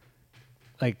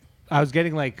I was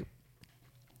getting like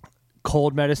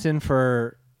cold medicine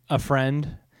for a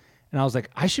friend, and I was like,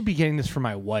 I should be getting this for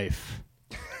my wife.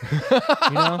 You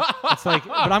know, it's like,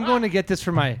 but I'm going to get this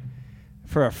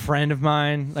for a friend of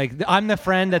mine. Like I'm the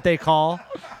friend that they call,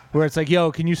 where it's like,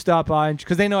 yo, can you stop by?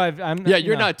 Because they know I'm. yeah, you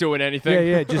you're know. not doing anything.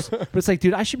 Yeah. But it's like,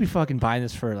 dude, I should be fucking buying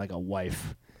this for like a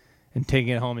wife, and taking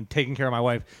it home and taking care of my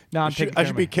wife. No, I'm taking. I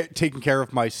should be taking care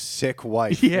of my sick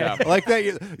wife. Yeah. Like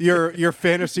that. Your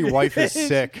fantasy wife is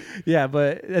sick. Yeah,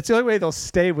 but that's the only way they'll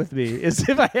stay with me is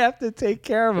if I have to take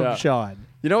care of them, Yeah. Sean.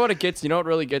 You know what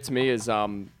really gets me is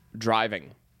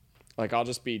driving. Like I'll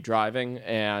just be driving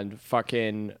and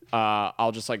fucking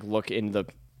I'll just like look in the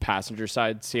passenger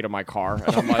side seat of my car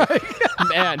and I'm like,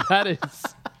 man, that is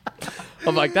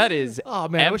I'm like, that is. Oh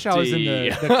man, I wish I was in the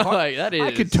empty. car. Like, that is.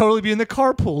 I could totally be in the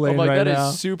carpool lane I'm like, right that now.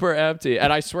 is super empty.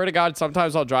 And I swear to God,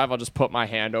 sometimes I'll drive. I'll just put my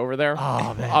hand over there.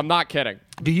 Oh man. I'm not kidding.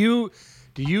 Do you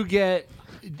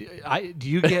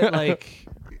get like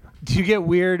do you get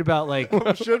weird about like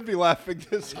I should be laughing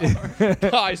this hard.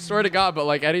 I swear to God, but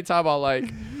like anytime I'll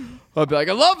be like,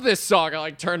 I love this song. I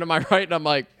like turn to my right and I'm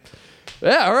like,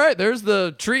 yeah, all right, there's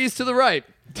the trees to the right.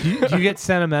 do you get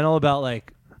sentimental about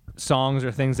like songs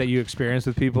or things that you experience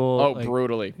with people? Oh, like,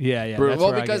 brutally. Yeah. Brutal. That's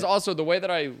Well, where I because get- also the way that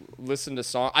I listen to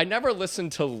songs, I never listen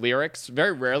to lyrics.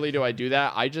 Very rarely do I do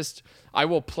that. I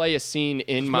will play a scene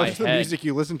in my Most of the head. music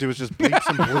you listen to is just bleeps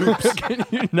and bloops. Can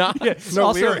you not? No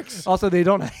also, lyrics. Also, they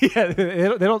don't. Yeah,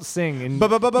 they don't sing. In I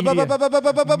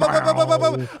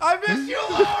miss you,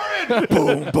 Lauren.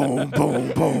 Boom, boom,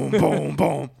 boom, boom, boom,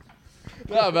 boom.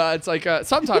 No, but it's like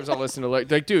sometimes I'll listen to like,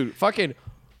 dude, fucking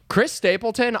Chris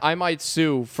Stapleton. I might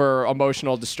sue for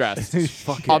emotional distress.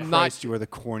 Fucking I'm not- Christ, you are the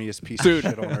corniest piece Dude.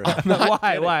 of shit on earth.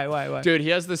 Why? Dude, he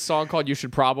has this song called "You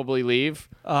Should Probably Leave."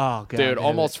 Oh god, Dude, damn it.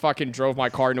 almost fucking drove my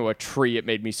car into a tree. It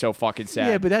made me so fucking sad.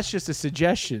 Yeah, but that's just a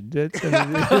suggestion. That's,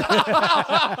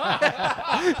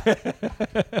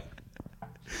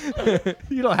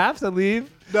 you don't have to leave.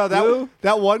 No, Lou?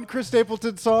 that one Chris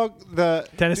Stapleton song, the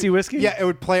Tennessee Whiskey? Yeah, it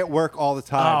would play at work all the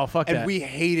time. Oh, fuck and that. we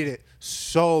hated it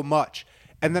so much.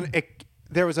 And then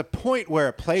there was a point where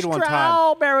it played one time,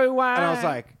 Strawberry wine. and I was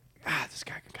like, this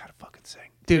guy can kind of fucking sing.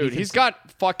 dude, he's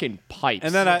got fucking pipes.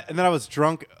 And then I was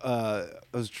drunk. I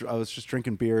was just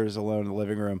drinking beers alone in the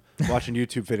living room, watching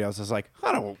YouTube videos. I was like,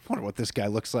 I don't wonder what this guy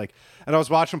looks like. And I was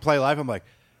watching him play live. I'm like,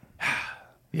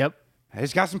 Yep.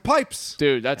 he's got some pipes.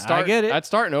 dude, that's I get it. That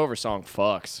starting over song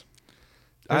fucks.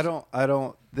 I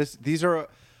don't. These are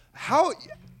how.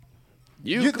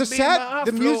 You the could sad-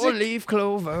 be the my music- four-leaf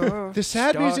clover. The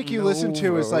sad music you starting listen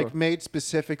to is over. like made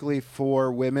specifically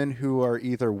for women who are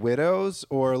either widows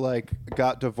or like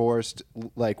got divorced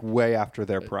like way after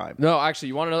their prime. No, actually,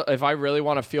 you want to know if I really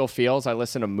want to feel feels? I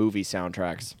listen to movie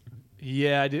soundtracks.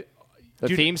 Yeah, I do. The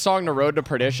Dude. theme song to Road to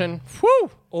Perdition.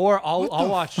 Whew! Or I'll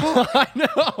watch. I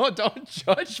know. Don't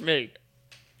judge me.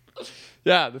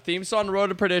 Yeah, the theme song to Road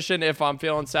to Perdition. If I'm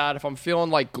feeling sad, if I'm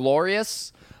feeling like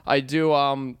glorious, I do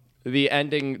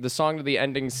the song to the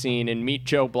ending scene in Meet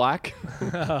Joe Black.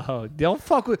 Oh, don't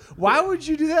fuck with. Why would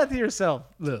you do that to yourself,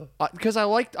 Lou? Because I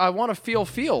want to feel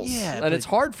feels. Yeah, and but- it's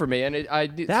hard for me. And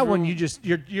That one you're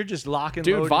just locking.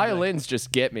 dude, loading, violins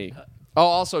just get me. Oh,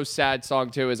 also sad song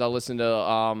too is I listen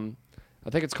to I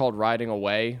think it's called Riding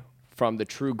Away from the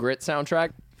True Grit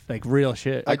soundtrack. like real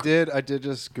shit. I did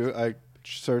just go. I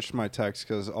searched my text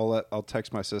because I'll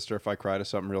text my sister if I cry to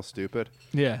something real stupid.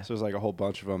 Yeah. So there's like a whole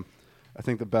bunch of them. I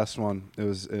think the best one it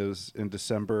was in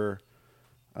December.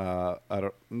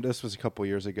 This was a couple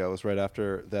years ago. It was right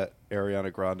after that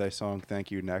Ariana Grande song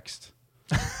 "Thank You Next"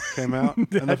 came out, and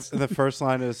the first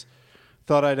line is,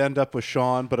 "Thought I'd end up with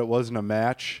Sean, but it wasn't a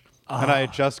match, and I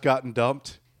had just gotten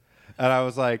dumped." And I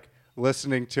was like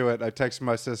listening to it. I texted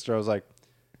my sister. I was like,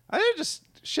 I just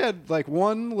shed like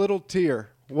one little tear.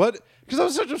 What?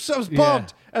 Because I was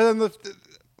bummed. And then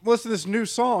listen to this new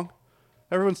song.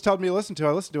 Everyone's telling me to listen to.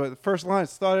 I listened to it. The first line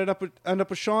is, "Thought I'd end up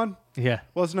with Sean. Yeah.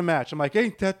 Wasn't a match." I'm like,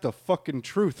 ain't that the fucking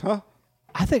truth, huh?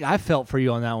 I think I felt for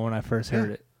you on that one when I first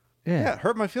heard it. Yeah. Yeah, it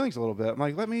hurt my feelings a little bit. I'm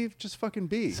like, let me just fucking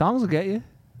be. Songs will get you.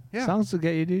 Yeah. Songs will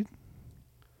get you, dude.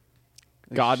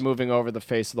 God Moving Over the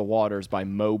Face of the Waters by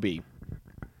Moby.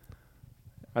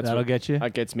 That'll get you.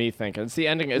 That gets me thinking. It's the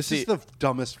ending. It's This is the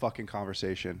dumbest fucking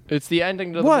conversation. it's the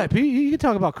ending to the What? You can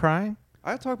talk about crying.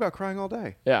 I talk about crying all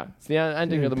day. Yeah, it's the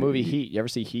ending Dude, of the movie Heat. You ever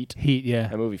see Heat? Heat, yeah.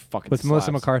 That movie fucking With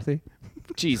Melissa slaps. McCarthy.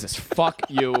 Jesus, fuck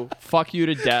you. Fuck you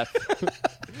to death.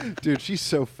 Dude, she's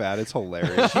so fat. It's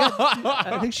hilarious.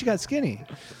 I think she got skinny.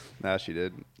 Nah, she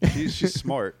didn't. She's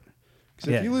smart. 'Cause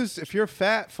Yeah. if you're a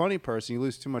fat, funny person, you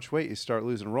lose too much weight, you start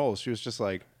losing rolls. She was just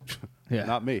like, Yeah.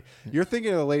 not me. You're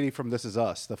thinking of the lady from This Is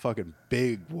Us, the fucking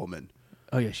big woman.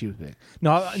 Oh yeah, she was big.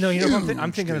 No, you know what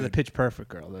I'm thinking of the Pitch Perfect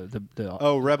girl. The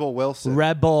Oh, Rebel Wilson.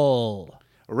 Rebel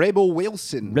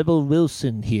Wilson. Rebel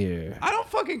Wilson here. I don't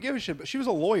fucking give a shit, but she was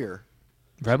a lawyer.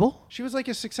 Rebel? She was like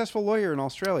a successful lawyer in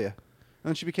Australia. And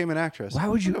then she became an actress. Why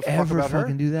would I you don't give a fuck ever about her.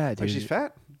 fucking do that, Like, dude? she's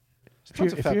fat. If you're,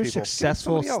 Tons of fat people. Give it to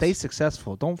successful, somebody else. stay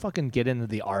successful. Don't fucking get into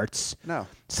the arts. No,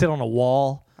 Sit on a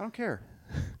wall. I don't care.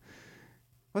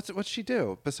 What's she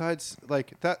do besides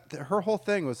like that? Her whole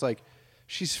thing was like,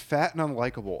 she's fat and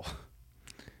unlikable.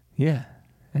 Yeah.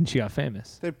 And she got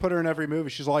famous. They put her in every movie.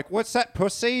 She's like, "What's that,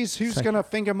 pussies? Who's like- gonna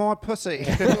finger my pussy?"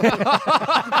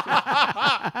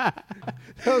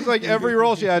 That was like every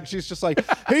role she had. She's just like,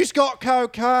 "Who's got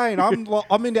cocaine?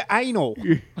 I'm into anal."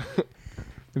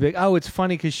 They'd be like, oh, it's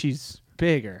funny because she's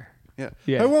bigger. Yeah.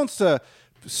 Yeah. Who wants to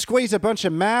squeeze a bunch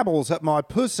of marbles up my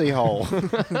pussy hole?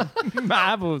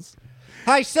 Marbles.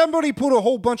 Hey, somebody put a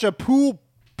whole bunch of pool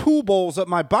balls up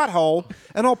my butthole,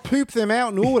 and I'll poop them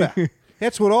out in order.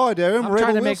 That's what I do. I'm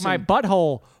trying to make my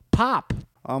butthole pop.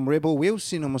 I'm Rebel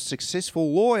Wilson. I'm a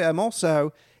successful lawyer. I'm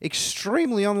also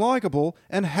extremely unlikable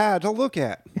and hard to look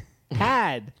at.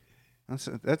 Had.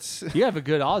 That's You have a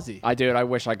good Aussie. I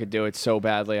wish I could do it so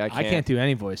badly. I can't. do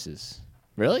any voices.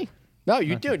 Really? No,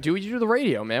 you do. You do the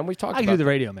radio, man. We've talked I can about do the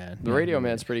radio, man. The radio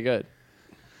man's pretty good.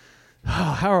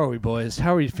 How are we, boys?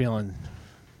 How are you feeling?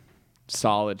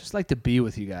 Solid. Just like to be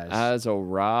with you guys. As a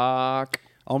rock.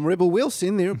 I'm Rebel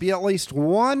Wilson. There'll be at least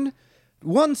one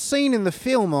scene in the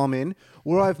film I'm in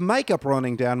where I have makeup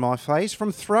running down my face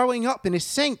from throwing up in a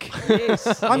sink.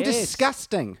 Yes. I'm yes.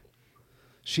 disgusting.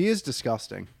 She is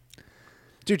disgusting.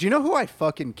 Dude, do you know who I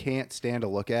fucking can't stand to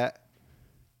look at?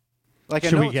 Like, I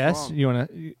Should know we it's guess? wrong. You want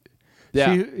to?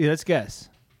 Yeah. Let's guess.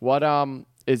 What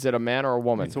is it a man or a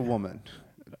woman? It's a woman.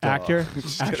 Actor,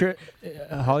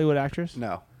 Hollywood actress,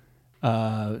 No,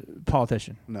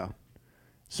 politician, no.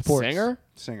 sports Singer?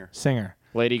 singer,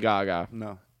 Lady Gaga.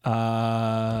 No,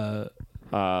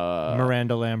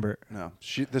 Miranda Lambert. no.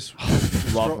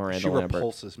 Love Miranda She Lambert.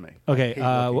 repulses me. Okay,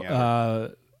 I hate looking at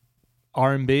her.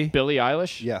 R&B. Billie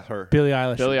Eilish? Yeah, her. Billie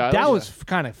Eilish. Billie Eilish? That was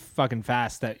kind of fucking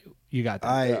fast that you got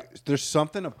that. There's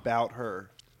something about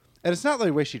her, and it's not like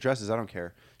the way she dresses. I don't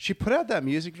care. She put out that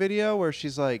music video where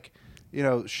she's like, you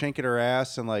know, shanking her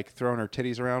ass and like throwing her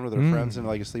titties around with her friends in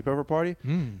like a sleepover party.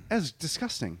 That's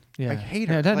disgusting. Yeah. I hate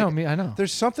her. Yeah, I know, Like, me- I know.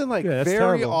 There's something like Yeah, that's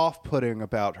very terrible. off-putting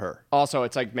about her. Also,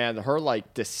 it's like, man, her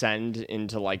like descend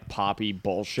into like poppy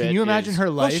bullshit. Can you imagine is- her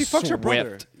Well, life? she fucks her brother.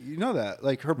 swift. You know that,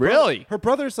 like her. Really? Her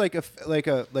brother's like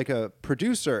a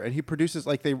producer, and he produces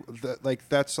like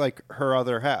that's like her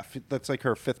other half. That's like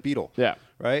her fifth Beatle. Yeah.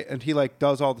 Right, and he like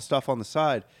does all the stuff on the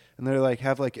side, and they're like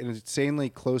have like an insanely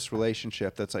close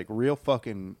relationship that's like real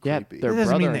fucking Yeah, creepy. they're That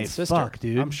doesn't brother mean they and sister. fuck,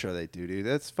 dude. I'm sure they do, dude.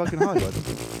 That's fucking Hollywood.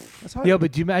 That's Hollywood. Yo,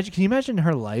 but can you imagine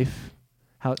her life?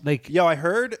 How like Yo, I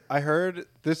heard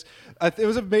this. It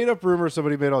was a made-up rumor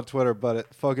somebody made on Twitter, but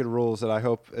it fucking rules, and I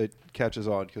hope it catches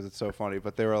on because it's so funny.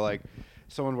 But they were like,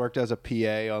 someone worked as a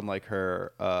PA on like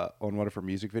her on one of her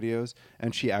music videos,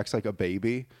 and she acts like a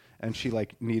baby, and she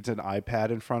like needs an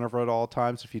iPad in front of her at all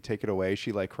times. If you take it away,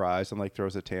 she like cries and like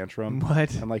throws a tantrum.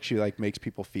 What? And like she like makes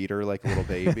people feed her like a little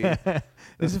baby.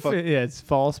 This is fuck- yeah, it's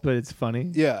false, but it's funny.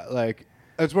 Yeah, like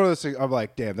it's one of those things. I'm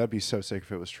like, damn, that'd be so sick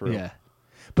if it was true. Yeah.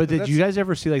 But did you that's- guys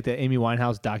ever see like the Amy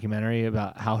Winehouse documentary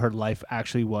about how her life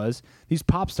actually was? These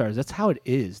pop stars, that's how it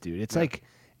is, dude. It's like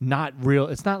not real.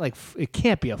 It's not like it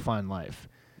can't be a fun life.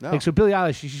 No. Like so, Billie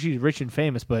Eilish, she's rich and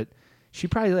famous, but she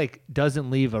probably like doesn't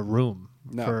leave a room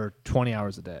No. for 20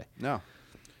 hours a day. No.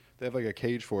 They have like a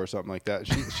cage for her or something like that.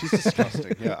 She's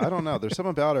disgusting. Yeah, I don't know. There's something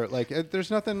about her. Like,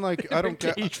 there's nothing like I don't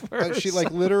get. cage for her She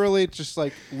like literally just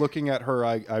like looking at her.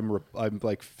 I'm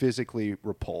like physically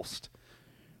repulsed.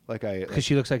 Like Because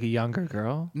she looks like a younger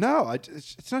girl. no,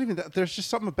 it's not even that. There's just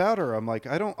something about her. I'm like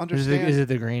I don't Is understand. it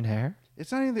the green hair?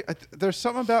 It's not even. There's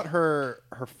something about her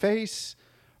face.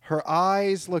 Her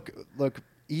eyes look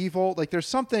evil. Like there's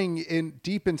something in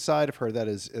deep inside of her that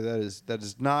is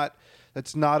not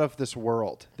of this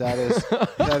world.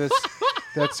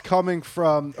 That's coming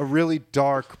from a really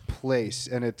dark place,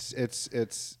 and it's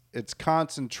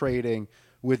concentrating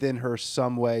within her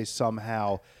some way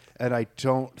somehow. And I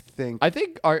don't think I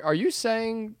think. Are you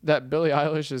saying that Billie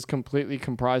Eilish is completely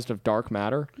comprised of dark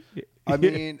matter? I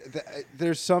mean,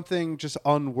 there's something just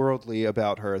unworldly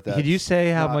about her. That Could you say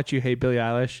how much you hate Billie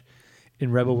Eilish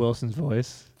in Rebel Wilson's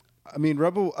voice? I mean,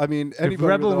 anybody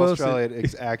Rebel with an Wilson- Australian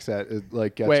accent is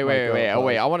like gets Wait. my goat. Oh,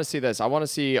 wait. I want to see this. I want to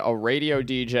see a radio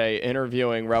DJ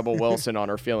interviewing Rebel Wilson on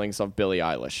her feelings of Billie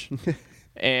Eilish.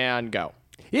 And go.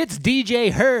 It's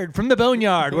DJ Hurd from the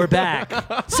Boneyard. We're back.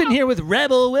 Sitting here with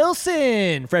Rebel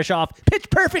Wilson, fresh off Pitch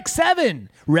Perfect 7.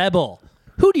 Rebel,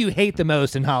 who do you hate the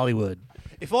most in Hollywood?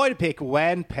 If I had to pick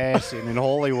one person in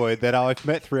Hollywood that I've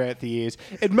met throughout the years,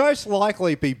 it'd most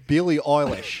likely be Billie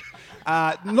Eilish.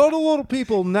 Not a lot of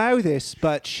people know this,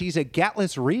 but she's a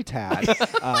gutless retard.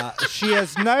 She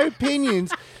has no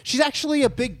opinions. She's actually a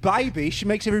big baby. She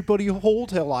makes everybody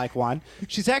hold her like one.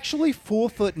 She's actually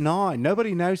 4'9".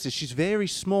 Nobody knows this. She's very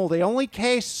small. They only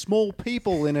cast small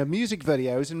people in her music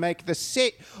videos and make the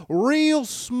set real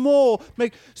small.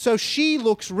 So she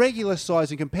looks regular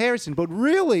size in comparison, but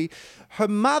really, her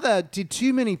mother did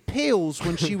too many pills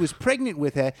when she was pregnant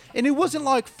with her, and it wasn't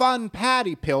like fun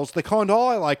party pills, the kind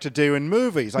I like to do in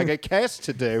movies, I get cast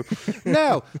to do.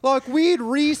 No, like weird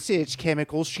research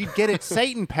chemicals she'd get at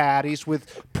Satan parties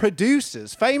with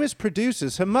producers, famous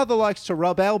producers. Her mother likes to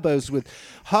rub elbows with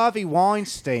Harvey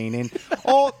Weinstein and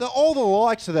all the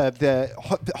likes of the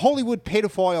Hollywood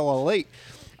pedophile elite.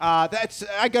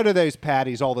 I go to those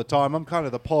parties all the time. I'm kind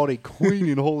of the party queen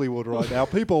in Hollywood right now.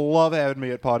 People love having me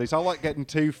at parties. I like getting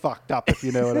too fucked up, if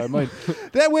you know what I mean.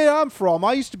 That's where I'm from.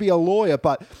 I used to be a lawyer,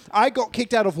 but I got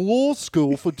kicked out of law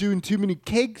school for doing too many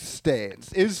keg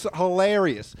stands. It was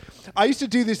hilarious. I used to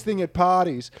do this thing at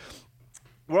parties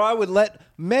where I would let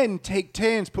men take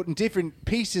turns putting different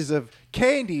pieces of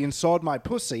candy inside my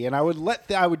pussy, and I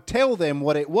would tell them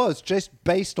what it was just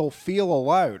based on feel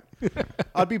alone.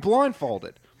 I'd be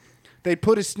blindfolded. They'd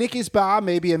put a Snickers bar,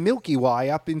 maybe a Milky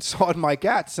Way, up inside my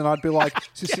guts, and I'd be like,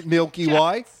 "Is this Milky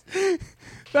Way?"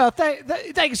 Well,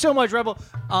 thank you so much, Rebel.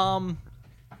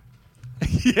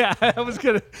 Yeah, I was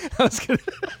gonna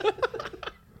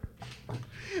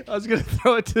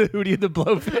throw it to Hootie and the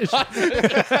Blowfish.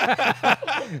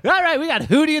 All right, we got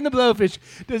Hootie and the Blowfish.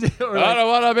 I don't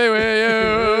want to be with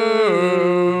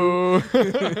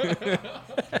you.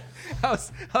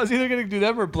 I was either gonna do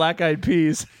them or Black Eyed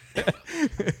Peas.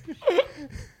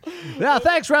 Now,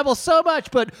 thanks, Rebel, so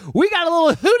much, but we got a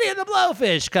little Hootie and the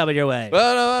Blowfish coming your way.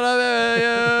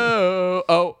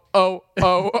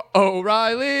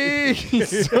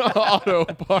 O'Reilly's Auto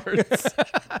Parts.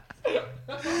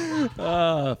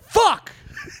 Fuck!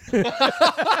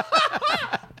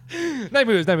 Night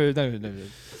moves.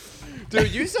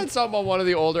 Dude, you said something on one of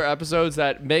the older episodes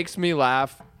that makes me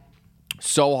laugh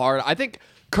so hard. I think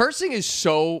cursing is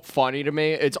so funny to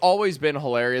me. It's always been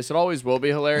hilarious. It always will be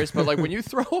hilarious. But like when you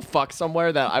throw a fuck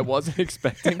somewhere that I wasn't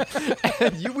expecting,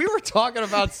 and we were talking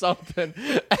about something,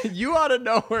 and you out of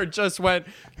nowhere just went,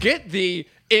 "Get the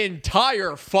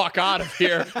entire fuck out of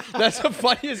here." That's the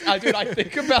funniest. Dude, I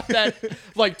think about that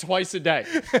like twice a day.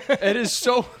 It is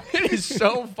so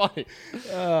funny.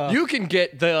 You can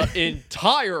get the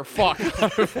entire fuck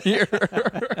out of here.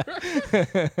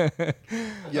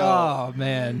 Yo, Oh,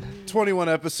 man. 21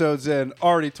 episodes in,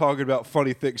 already talking about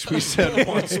funny things we said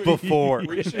once before.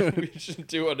 We should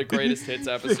do a greatest hits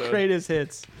episode. Greatest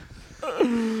hits.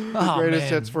 Greatest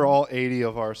hits for all 80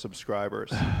 of our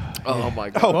subscribers. Oh my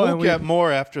god. Oh, Well, we'll and get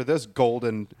more after this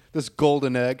golden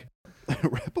egg.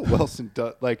 Rebel Wilson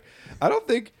does, like, I don't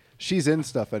think she's in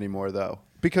stuff anymore though,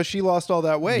 because she lost all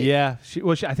that weight. Yeah.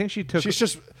 I think she took. She's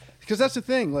just, because that's the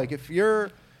thing. Like, if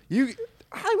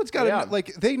Hollywood's got to, Yeah.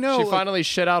 like, they know. She like, finally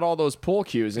shit out all those pool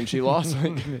cues and she lost.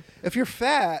 if you're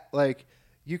fat, like,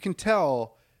 you can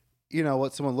tell, you know,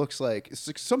 what someone looks like. It's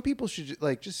like some people should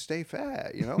like just stay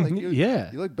fat, you know? Like,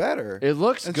 Yeah. you look better. It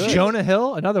looks And good. Jonah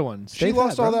Hill, another one. She Stay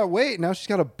lost fat, all bro. that weight. Now she's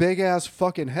got a big ass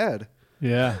fucking head.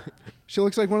 Yeah. She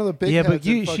looks like one of the big Yeah, heads but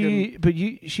in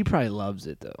fucking, she probably loves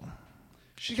it though.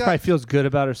 she Probably got, feels good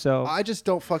about herself. I just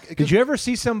don't fuck. Did you ever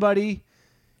see somebody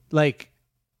like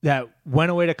that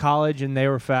went away to college and they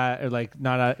were fat or like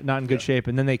not in good shape,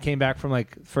 and then they came back from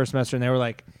like first semester and they were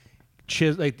like,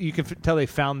 like you can tell they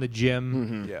found the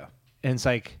gym, Yeah. and it's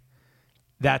like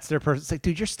that's their person. It's like,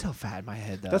 dude, you're still fat in my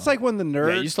head though. That's like when the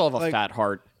nerd. Yeah, you still have a like, fat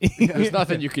heart. There's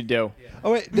nothing you can do.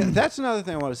 Oh wait, that's another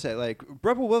thing I want to say. Like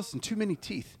Rebel Wilson, too many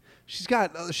teeth.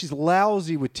 She's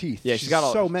lousy with teeth. Yeah, she's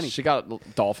got so many. She got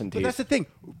dolphin But teeth. that's the thing.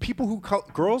 People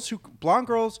blonde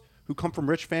girls who come from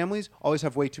rich families always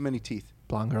have way too many teeth.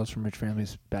 blonde girls from rich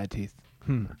families, bad teeth.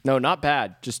 No, not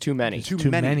bad. Just too many. Too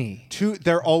many.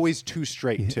 They're always too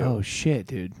straight too. Oh shit,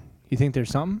 dude. You think there's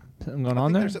something going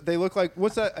on there? They look like,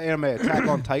 what's that anime, Attack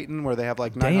on Titan, where they have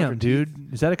like 900 Damn, dude.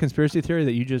 teeth? Is that a conspiracy theory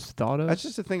that you just thought of? That's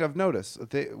just a thing I've noticed.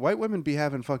 White women be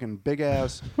having fucking big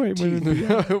ass Wait, teeth.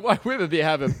 Why women be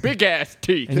having big ass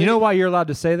teeth? and you know why you're allowed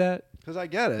to say that? Because I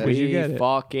get it. We- you get it.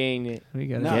 fucking We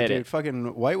get it. No, get dude, it.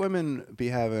 fucking white women be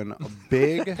having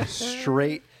big,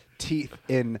 straight teeth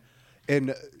in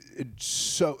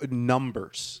so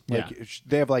numbers. Like Yeah.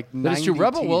 they have like 90 But it's true.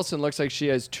 Rebel teeth. Wilson looks like she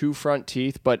has two front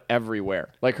teeth, but everywhere.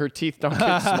 Like her teeth don't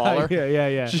get smaller.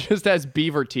 Yeah. She just has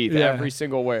beaver teeth Yeah. every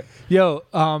single way. Yo,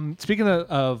 speaking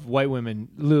of white women,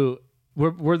 Lou,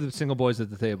 we're the single boys at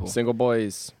the table. Single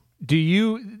boys. Do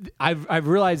you? I've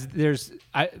realized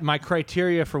my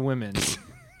criteria for women.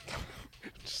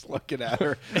 Just looking at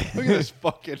her. Look at this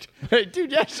fucking. Hey,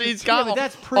 dude, yeah, she's got but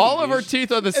that's pretty. all of her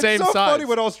teeth are the same It's so size. funny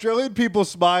when Australian people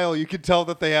smile. You can tell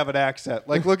that they have an accent.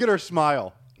 Like, look at her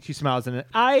smile. She smiles in it.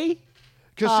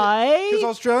 Because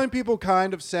Australian people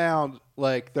kind of sound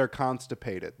like they're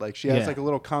constipated. Like she has Yeah. like a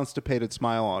little constipated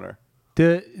smile on her.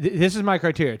 This is my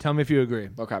criteria. Tell me if you agree.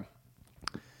 Okay.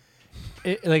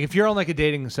 Like if you're on like a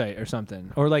dating site or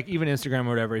something, or like even Instagram or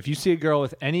whatever, if you see a girl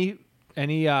with any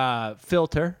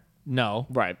filter, no,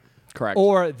 Right. Correct.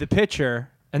 or the picture,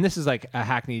 and this is like a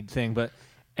hackneyed thing, but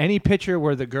any picture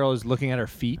where the girl is looking at her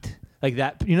feet, like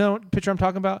that. You know what picture I'm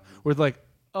talking about? Where like,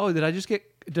 oh, did I just get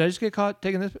caught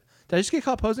taking this? Did I just get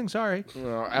caught posing? Sorry.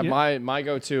 My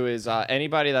go-to is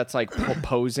anybody that's like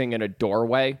posing in a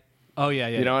doorway. Oh yeah.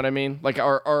 You know what I mean? Like,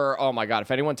 or oh my god,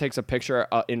 if anyone takes a picture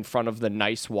in front of the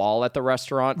nice wall at the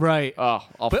restaurant, Right. Oh,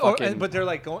 But they're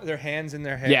like their hands in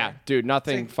their hair. yeah, dude,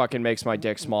 nothing It's fucking makes my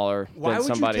dick smaller Why than would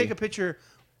somebody. you take a picture,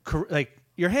 like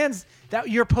your hands that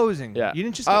you're posing? Yeah. You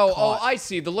didn't just. Get Oh, caught. I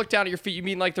see. The look down at your feet. You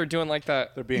mean like they're doing like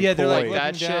that? They're being Yeah, they're like coy. that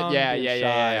looking shit. down, Yeah.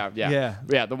 Yeah.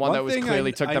 Yeah. The one One that was thing clearly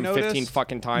I- took I them 15 noticed-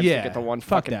 fucking times Yeah, to get the one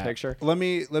fuck fucking that. picture. Let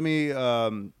me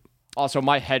Also,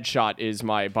 my headshot is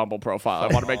my Bumble profile. I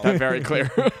want to make that very clear.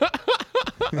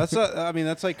 that's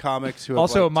that's like comics who have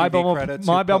Also, like my TV Bumble credits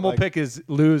who my put, Bumble like, pick is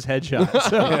Lou's headshot.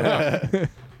 So.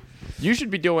 You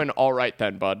should be doing all right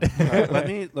then, bud.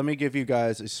 let me give you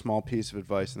guys a small piece of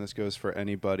advice, and this goes for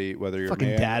anybody, whether you're Fucking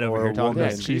man dad over or here a talking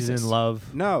woman. about she's in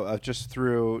love. No, just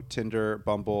through Tinder,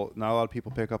 Bumble. Not a lot of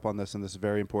people pick up on this, and this is a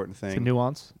very important thing. It's a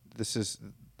nuance. This is.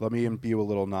 Let me imbue a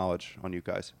little knowledge on you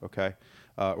guys, okay,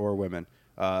 or women.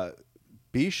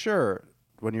 Be sure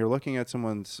when you're looking at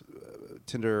someone's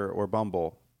Tinder or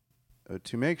Bumble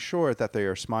to make sure that they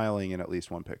are smiling in at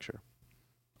least one picture.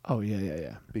 Oh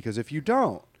yeah. Because if you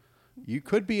don't, you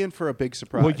could be in for a big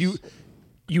surprise. Well,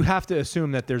 you have to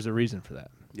assume that there's a reason for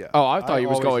that. Yeah. Oh, I thought he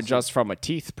was always going assume- just from a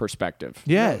teeth perspective.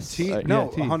 Yes. Teeth, Yeah, no,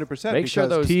 teeth. 100%. Make sure because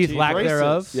those Teeth, teeth lack braces.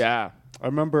 thereof. Yeah. I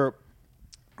remember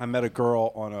I met a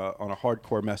girl on a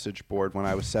hardcore message board when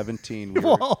I was 17. We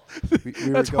were- Well, we were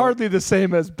that's going- hardly the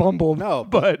same as Bumble. No,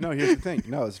 but no. Here's the thing.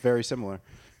 No, it's very similar.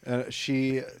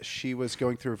 She was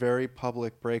going through a very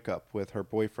public breakup with her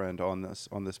boyfriend on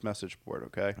this message board.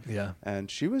 Okay. Yeah. And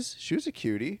she was a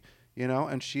cutie, you know.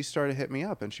 And she started hitting me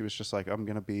up, and she was just like, "I'm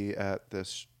gonna be at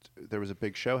this." There was a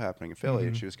big show happening in Philly,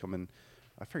 and she was coming.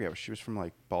 I forget. She was from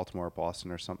like Baltimore, or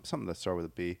Boston, or something that started with a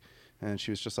B. And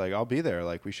she was just like, "I'll be there.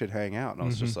 Like, we should hang out." And I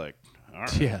was just like, "All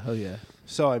right." yeah, oh yeah.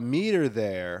 So I meet her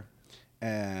there,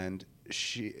 and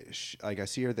she like I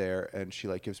see her there, and she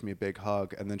like gives me a big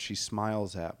hug, and then she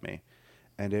smiles at me,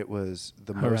 and it was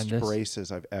the most Horrendous.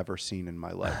 braces I've ever seen in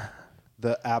my life,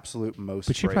 the absolute most.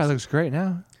 But she braces. probably looks great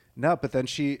now. No, but then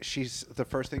she's the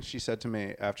first thing she said to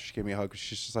me after she gave me a hug.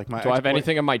 She's just like, "My Do I have ex-boy-"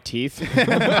 anything in my teeth?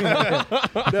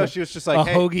 No, she was just like,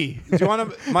 A "Hey, hoagie. do you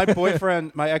want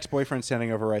to?" My ex-boyfriend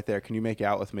standing over right there. Can you make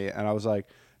out with me? And I was like,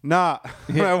 "Nah."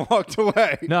 And I walked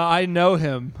away. No, I know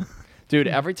him. Dude,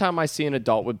 every time I see an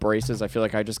adult with braces, I feel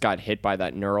like I just got hit by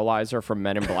that neuralizer from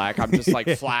Men in Black. I'm just like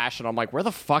flash, and I'm like, where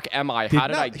the fuck am I? How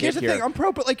did I Here's get the here? thing. I'm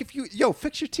pro, but like if you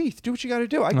fix your teeth, do what you got to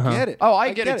do. I get it. Oh,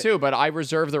 I get it too, but I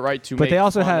reserve the right to But make they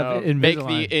also fun have of- make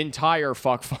Invisalign. the entire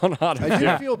fuck fun out of I it.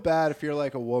 do feel bad if you're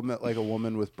like a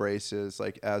woman with braces,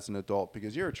 like as an adult,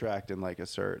 because you're attracting like a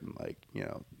certain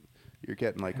you're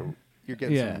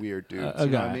getting Yeah. some weird dudes. A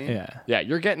you know guy. what I mean? Yeah. Yeah,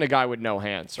 you're getting a guy with no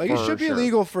hands. Like it for should be sure.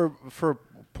 illegal for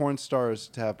porn stars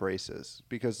to have braces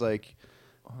because like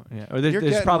Yeah. Or there's You're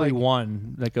getting, probably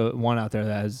like- one out there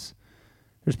that has.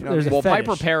 know, There's a Well, fetish.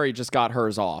 Piper Perry just got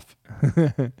hers off.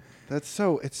 it's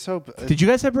so. Did you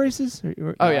guys have braces?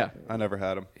 Oh yeah, I never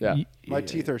had them. yeah. My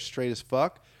teeth are straight as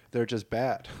fuck. They're just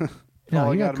bad. No, All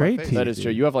I you got in my great face. teeth. That is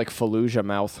true. You have like Fallujah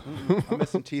mouth. I'm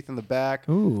missing teeth in the back.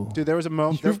 Ooh. Dude, there was a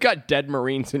moment. You've got dead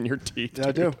Marines in your teeth. Yeah,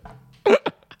 I do.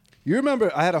 You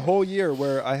remember I had a whole year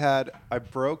where I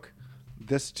broke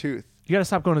this tooth, You got to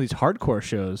stop going to these hardcore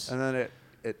shows. and then it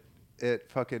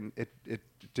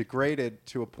degraded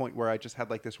to a point where I just had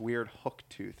like this weird hook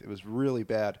tooth. It was really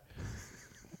bad,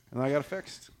 and I got it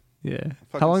fixed. Yeah.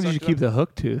 fucking How long did you sucked it keep up. the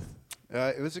hook tooth?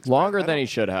 It was Longer I than he don't-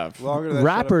 should have. Longer than I should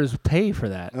have. Rappers pay for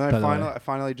that. And by the way. I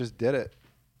finally just did it.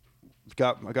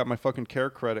 I got my fucking care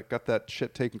credit. Got that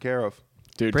shit taken care of.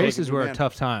 Dude, Braces take- were a man.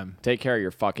 tough time. take care of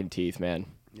your fucking teeth, man.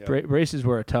 Yeah. Braces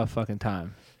were a tough fucking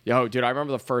time. Yo, dude, I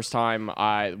remember the first time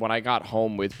when I got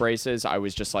home with braces, I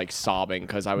was just like sobbing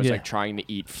because I was Yeah. like trying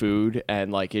to eat food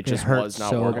and like it just hurt was not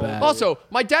so working. bad. Also,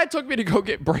 my dad took me to go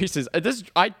get braces. I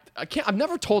can't. I've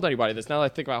never told anybody this. Now that I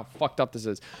think about how fucked up this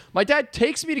is, my dad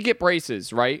takes me to get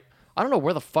braces. Right? I don't know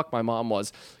where the fuck my mom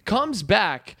was. Comes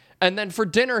back. And then for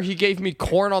dinner, he gave me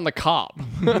corn on the cob.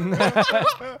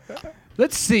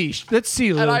 Let's see,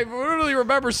 Lou. And I literally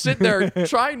remember sitting there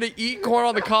trying to eat corn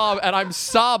on the cob, and I'm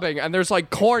sobbing, and there's like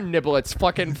corn niblets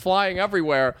fucking flying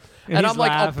everywhere. And he's I'm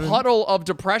like laughing. a puddle of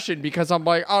depression because I'm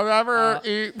like, I'll never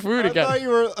eat food again.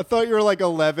 I thought you were like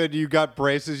 11. You got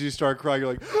braces. You start crying.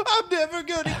 You're like, I'm never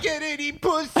gonna get any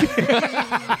pussy.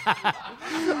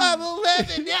 I'm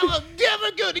 11 now. I'm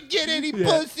never gonna get any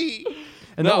pussy.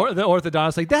 And the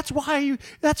orthodontist like, that's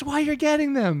why you're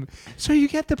getting them, so you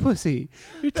get the pussy.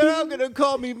 Your teeth gonna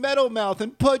call me Metal Mouth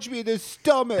and punch me in the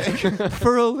stomach.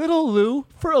 for a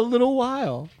little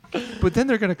while, but then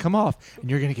they're gonna come off, and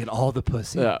you're gonna get all the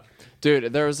pussy. Yeah.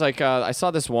 Dude, there was like I saw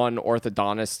this one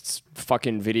orthodontist's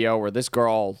fucking video where this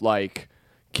girl like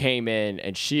came in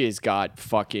and she's got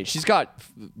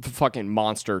fucking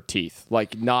monster teeth.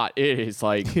 Like not it is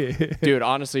like dude,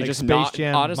 honestly Like just Space not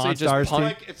Jam honestly just Monstars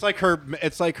punch, teeth?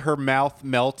 It's like her mouth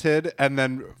melted and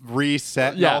then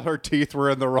reset. Yeah. And all her teeth were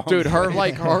in the wrong. dude, her place.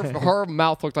 like her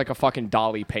mouth looked like a fucking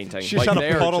Dali painting. She like, shot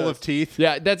they a are puddle just- of teeth.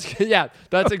 Yeah,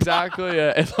 that's exactly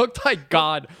it. It looked like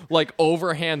God like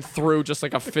overhand threw just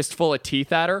like a fistful of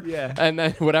teeth at her. Yeah. And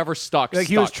then whatever stuck. Like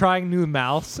he was stuck. trying new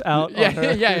mouths out. Yeah, on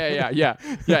her.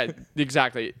 yeah,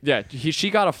 exactly. Yeah, she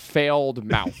got a failed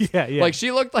mouth. Yeah, yeah. Like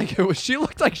she looked like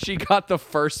she got the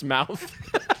first mouth.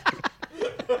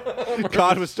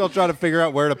 God was still trying to figure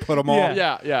out where to put them all.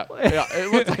 Yeah. yeah.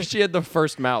 It looked like she had the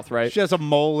first mouth, right? She has a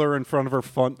molar in front of her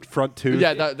front tooth.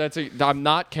 Yeah, I'm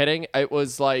not kidding. It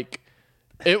was like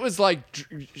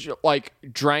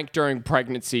drank during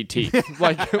pregnancy teeth.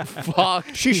 Like fuck.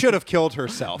 She should have killed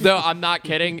herself. No, I'm not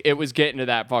kidding. It was getting to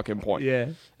that fucking point. Yeah.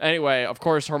 Anyway, of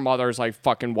course, her mother's like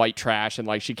fucking white trash and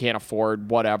like she can't afford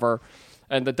whatever.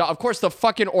 And of course, the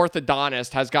fucking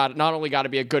orthodontist has got not only got to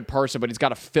be a good person, but he's got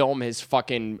to film his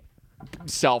fucking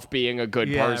self being a good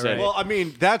Yeah, person. right. Well, I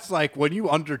mean, that's like when you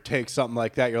undertake something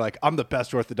like that, you're like, I'm the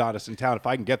best orthodontist in town if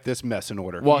I can get this mess in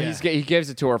order. Well, Yeah. he gives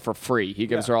it to her for free. He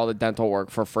gives her all the dental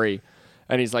work for free,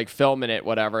 and he's like filming it,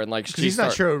 whatever. And like He's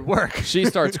not sure it would work. She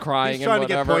starts crying He's trying and to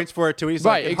get whatever. points for it too. He's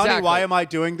Right, like, honey, exactly. why am I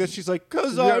doing this? She's like,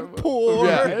 because I'm poor.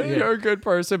 Yeah, you're a good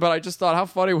person, but I just thought, how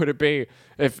funny would it be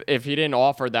if he didn't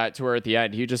offer that to her at the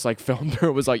end? He just like filmed her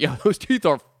and was like, "Yeah, those teeth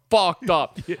are fucked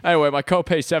up." Anyway, my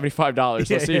copay $75.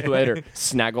 I'll see you later. Where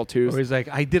Snaggletooth. he's like,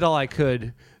 I did all I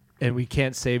could, and we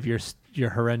can't save your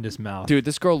horrendous mouth. Dude,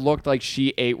 this girl looked like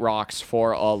she ate rocks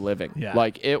for a living. Yeah.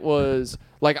 Like it was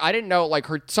like I didn't know like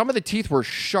some of the teeth were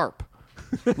sharp.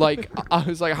 Like I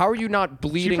was like, how are you not She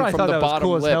bleeding probably from thought the that was bottom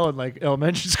cool as lip hell in like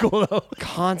elementary school though.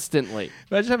 constantly?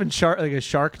 Imagine having a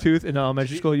shark tooth in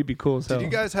elementary school. You'd be cool as hell. Did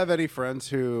you guys have any friends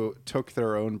who took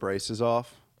their own braces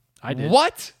off? I did.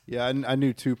 What? Yeah, I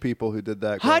knew two people who did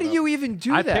that. How growing do up. you even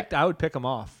do I that? would pick them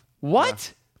off.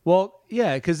 What? Well,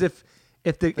 yeah, because if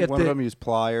I think if one the of them used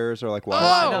pliers or like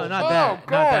wire. no, not that,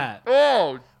 not that.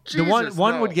 Oh, the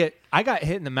one would get. I got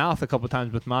hit in the mouth a couple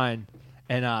times with mine,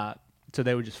 and so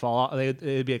they would just fall off.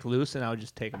 They'd be like loose, and I would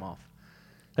just take them off.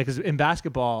 Like 'cause in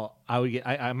basketball, I would get.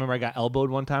 I remember I got elbowed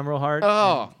one time real hard.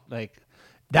 Oh. and, like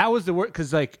that was the worst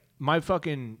because like my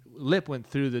fucking lip went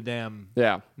through the damn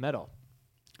Yeah. metal.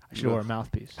 I should have wore a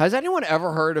mouthpiece. Has anyone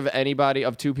ever heard of anybody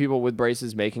of two people with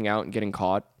braces making out and getting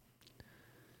caught?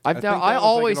 I think that I was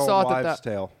always like an thought old that. wives'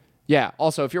 tale. Yeah.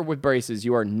 Also, if you're with braces,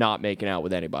 you are not making out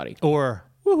with anybody. Or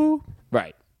woohoo.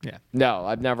 Right. Yeah. No,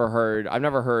 I've never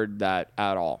heard that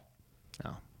at all.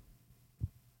 No.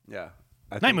 Yeah.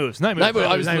 Night moves. Night moves.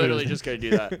 I was night literally moves. just gonna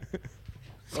do that.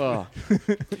 Ugh.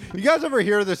 You guys ever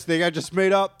hear this thing I just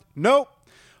made up? Nope.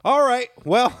 All right.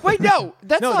 Well, Wait, no,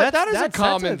 that's No, not. That is a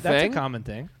common That's thing. a common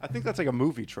thing. I think that's like a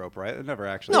movie trope, right? It never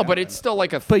actually. No, but happened. it's still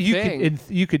like a But you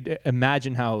thing. could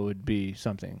imagine how it would be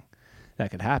something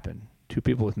that could happen. Two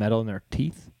people with metal in their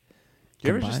teeth. You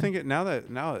ever just combined. think it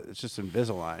now it's just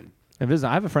Invisalign. Invisalign.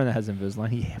 I have a friend that has Invisalign.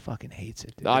 He fucking hates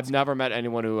it. Dude. I've never met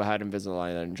anyone who had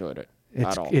Invisalign that enjoyed it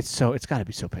at all. It's got to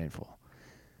be so painful.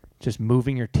 Just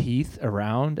moving your teeth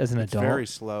around as an It's adult. very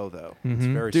slow though. It's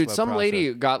very Dude, slow some process.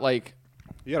 lady got like.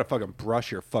 You gotta fucking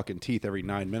brush your fucking teeth every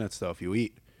 9 minutes though if you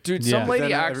eat. Dude, Yeah. some lady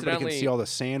Then everybody accidentally. can see all the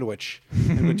sandwich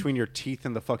in between your teeth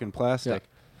and the fucking plastic.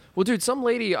 Well, dude, some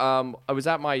lady. I was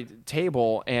at my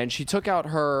table and she took out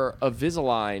her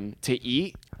Invisalign to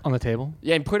eat. on the table.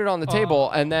 Yeah, and put it on the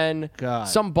table, and then God.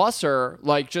 some busser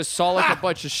like just saw like a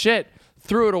bunch of shit,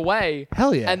 threw it away.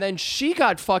 Hell yeah. And then she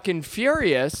got fucking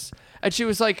furious, and she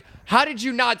was like, "How did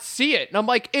you not see it?" And I'm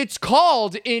like, "It's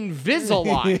called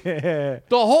Invisalign.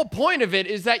 The whole point of it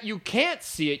is that you can't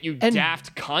see it, you And-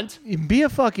 daft cunt. Be a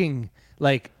fucking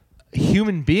like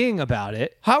human being about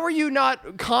it. How are you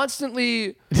not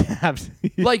constantly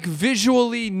Absolutely. like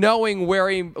visually knowing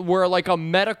where like a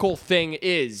medical thing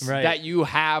is Right. that you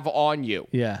have on you?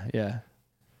 Yeah, yeah.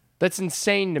 That's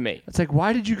insane to me." It's like,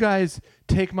 why did you guys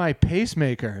take my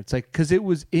pacemaker? It's like, because it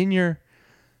was in your.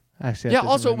 Actually, that Yeah, doesn't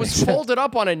also really it was make sense. folded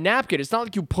up on a napkin. It's not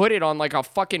like you put it on like a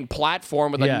fucking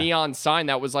platform with Yeah. a neon sign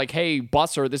that was like, "Hey,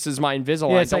 busser, this is my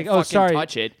Invisalign. Yeah, it's Don't like, oh, fucking sorry,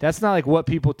 touch it." that's not like what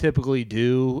people typically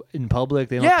do in public.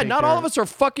 They don't Yeah, take not all their- of us are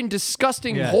fucking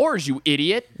disgusting Yeah. whores, you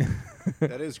idiot.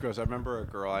 That is gross. I remember a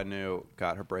girl I knew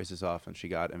got her braces off and she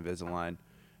got Invisalign,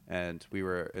 and we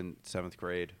were in 7th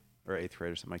grade or 8th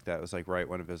grade or something like that. It was like right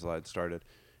when Invisalign started,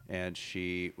 and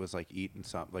she was like eating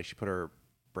something. Like she put her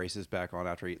braces back on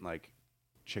after eating like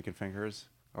chicken fingers.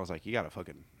 I was like, you gotta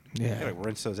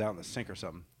rinse those out in the sink or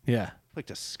something. Yeah. Like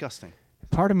disgusting.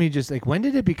 Part of me just like, when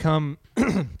did it become?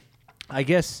 I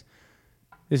guess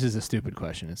this is a stupid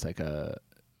question. It's like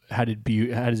how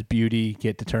does beauty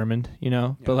get determined? You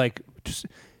know, but like just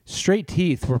straight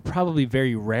teeth were probably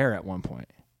very rare at one point,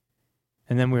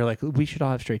 and then we were like, we should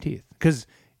all have straight teeth because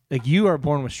like you are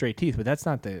born with straight teeth, but that's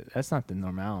not a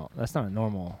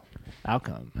normal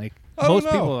outcome. Like most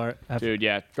people have, Dude,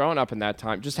 yeah, growing up in that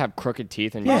time, just have crooked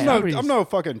teeth and I'm no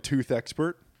fucking tooth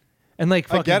expert. and like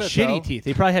fucking get it, shitty though. teeth.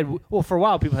 They probably had for a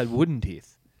while people had wooden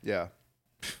teeth. Yeah.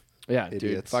 yeah, dude,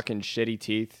 Idiots. fucking shitty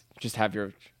teeth. Just have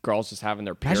your girls just having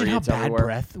their Imagine periods how bad everywhere.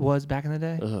 breath was back in the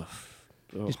day. Ugh.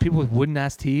 Just people with wooden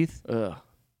ass teeth. Ugh.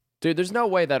 Dude, there's no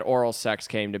way that oral sex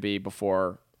came to be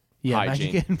before Yeah, hygiene.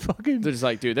 imagine getting fucking There's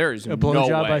like, dude, there is a no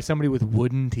blowjob way. by somebody with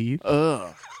wooden teeth.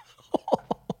 Ugh.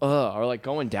 Or like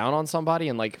going down on somebody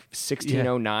in like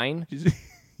 1609.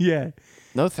 Yeah,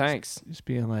 No thanks. just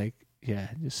being like,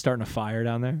 just starting a fire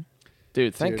down there.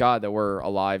 Dude, thank God that we're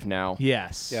alive now.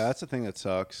 Yes. Yeah, that's the thing that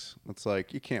sucks. It's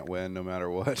like you can't win no matter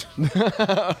what. You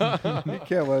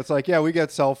can't win. It's like, yeah, we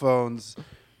get cell phones,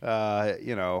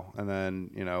 and then,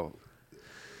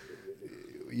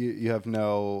 you have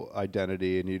no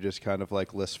identity and you just kind of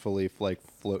like listfully like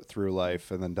float through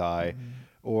life and then die.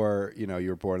 Or, you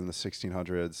were born in the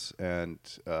 1600s and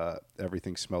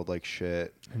everything smelled like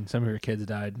shit. And some of your kids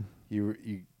died.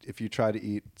 If you try to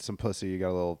eat some pussy, you got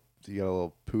a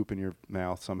little poop in your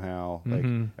mouth somehow. Like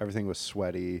everything was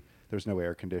sweaty. There's no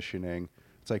air conditioning.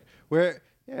 It's like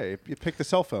you pick the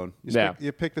cell phone.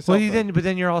 You pick the cell phone. But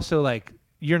then you're also like,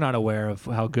 you're not aware of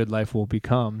how good life will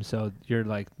become. So you're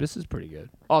like, this is pretty good.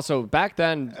 Also, back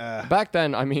then,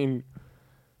 I mean,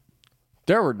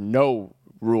 there were no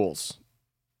rules.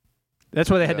 That's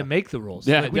why they had to make the rules.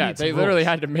 Yeah, Like, we need some they literally rules.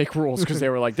 had to make rules because they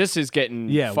were like, this is getting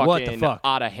what the fuck?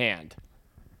 out of hand.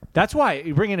 That's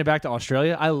why, bringing it back to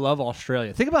Australia, I love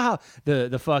Australia. Think about how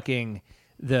the fucking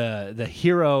the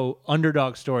hero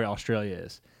underdog story Australia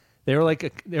is. They were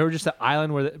just an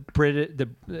island where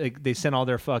they sent all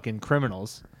their fucking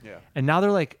criminals. Yeah. And now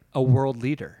they're like a world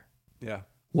leader. Yeah.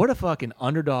 What a fucking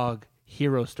underdog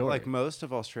hero story. Like most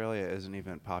of Australia isn't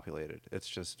even populated. It's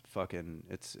just fucking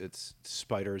it's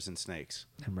spiders and snakes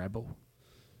and Rebel.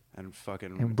 and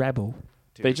fucking And Rebel.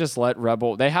 dude. They just let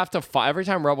Rebel. They have to every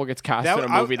time Rebel gets cast That in a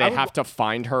would- I movie, would- I they would- have to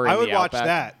find her. In I would the watch outback.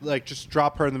 that. Like just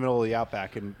drop her in the middle of the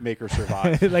outback and make her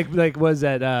survive. like was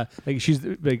that like she's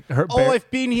like her bear, I've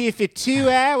been here for 2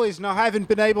 hours and I haven't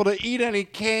been able to eat any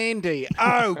candy.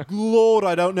 Oh, Lord,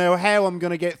 I don't know how I'm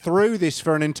going to get through this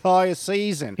for an entire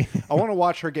season. I want to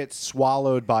watch her get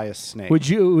swallowed by a snake. Would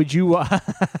you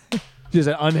just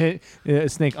a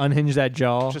snake unhinge that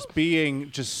jaw? Just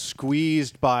being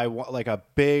squeezed by like a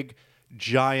big,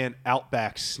 giant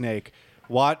outback snake.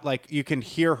 What, like you can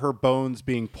hear her bones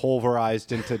being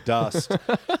pulverized into dust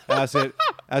as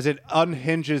it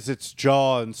unhinges its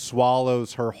jaw and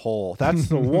swallows her whole. That's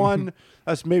the one.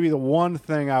 That's maybe the one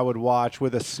thing I would watch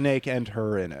with a snake and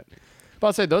her in it. But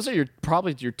I'll say those are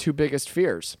probably your two biggest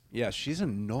fears. Yeah, she's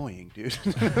annoying, dude.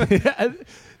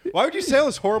 Why would you say all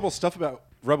this horrible stuff about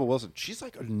Rebel Wilson? She's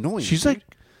like annoying. She's dude. like,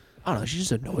 I don't know. She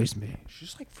just annoys me. She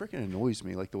just like freaking annoys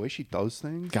me. Like the way she does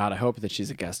things. God, I hope that she's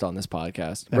a guest on this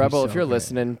podcast. That'd be Rebel, so if you're great.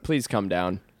 listening, please come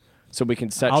down so we can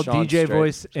set I'll Sean DJ straight.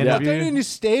 voice I interview. don't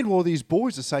understand why these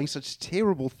boys are saying such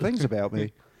terrible things about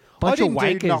me. Bunch I of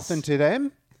didn't do wankers. nothing to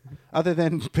them other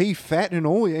than be fat and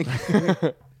annoying.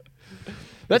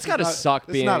 That's got to suck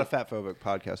It's being. not a fat phobic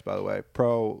podcast, by the way.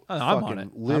 Pro I'm fucking on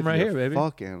it. live I'm right your here, baby.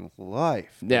 fucking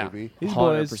life, yeah, baby. These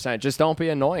boys- 100%. Just don't be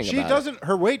annoying She about doesn't.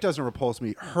 Her weight doesn't repulse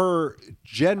me. Her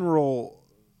general,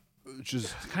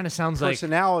 just Kind of sounds like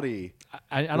personality.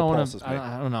 I don't want repulses to. me.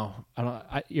 I don't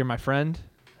know. You're my friend,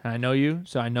 and I know you,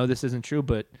 so I know this isn't true.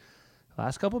 But the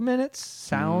last couple minutes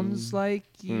sounds like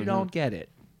you don't get it.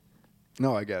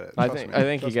 No, I get it. I Trust think me. I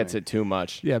think he Trust gets me. it too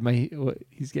much. Yeah,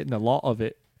 he's getting a lot of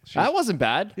it. That wasn't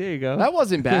bad. There you go. That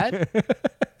wasn't bad.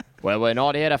 Well, we're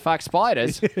not here to fuck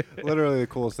spiders. Literally the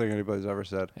coolest thing anybody's ever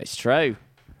said. It's true.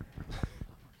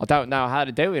 I don't know how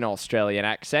to do an Australian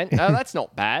accent. Oh, that's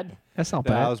not bad. That's not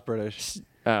No, bad. that was British.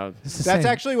 Oh, It's the That's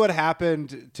same. actually what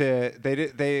happened to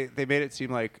they made it seem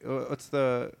like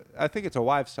I think it's a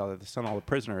wives' tale that they sent all the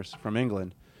prisoners from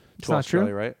England to not Australia,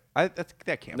 true. right?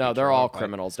 That can't. no, be they're true. all Like-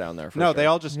 criminals down there. For No, sure. they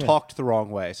all just talked the wrong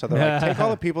way. So they're like, take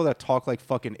all the people that talk like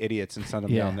fucking idiots and send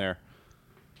them Yeah. down there.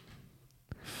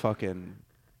 Fucking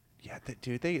Yeah,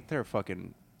 they're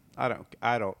fucking. I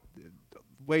don't.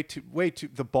 Way too.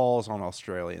 The balls on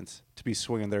Australians to be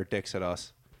swinging their dicks at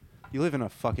us. You live in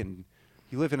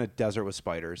a desert with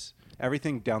spiders.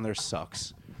 Everything down there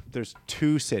sucks. There's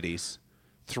 2 cities,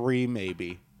 3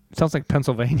 maybe. Sounds like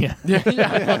Pennsylvania. Yeah, I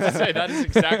was about to say that is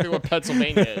exactly what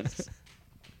Pennsylvania is.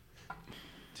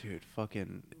 Dude,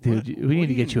 fucking. Dude, we need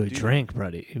to get you a do? drink,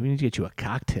 buddy. We need to get you a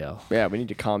cocktail. Yeah, we need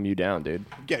to calm you down, dude.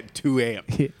 I'm getting too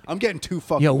amped. I'm getting too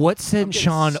fucking. Yo, what I'm sent getting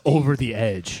Sean steamed. over the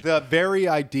edge? The very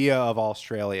idea of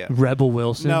Australia. Rebel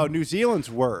Wilson? No, New Zealand's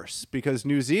worse because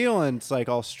New Zealand's like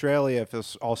Australia. If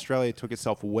Australia took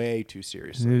itself way too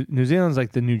seriously, New Zealand's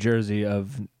like the New Jersey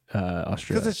of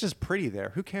Australia. because it's just pretty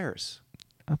there. Who cares,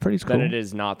 pretty cool. Then it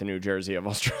is not the New Jersey of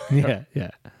Australia.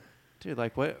 Yeah. dude?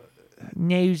 Like what?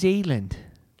 New Zealand.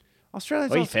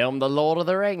 Australia's We also, filmed the Lord of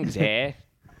the Rings here.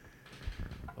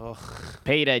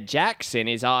 Peter Jackson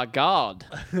is our god.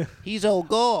 he's old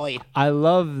guy. I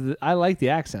like the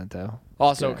accent though.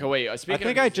 Also, wait. I Speaking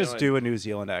think of I New just Zealand, do a New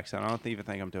Zealand accent. I don't even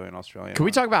think I'm doing Australian. Can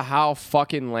we talk about how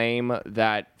fucking lame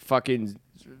that fucking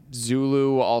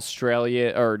Zulu,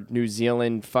 Australia, or New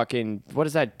Zealand fucking what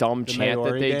is that dumb chant that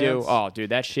Maori they do? dance? Oh,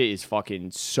 dude, that shit is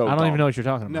fucking so. I don't dumb. even know what you're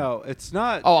talking about. No, it's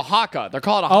not. Oh, a haka. They're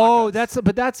called a haka. Oh,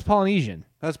 that's Polynesian.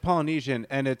 That's Polynesian,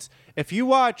 and it's if you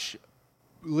watch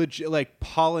like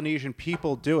Polynesian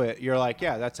people do it, you're like,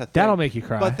 yeah, that's a thing. That'll make you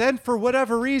cry. But then for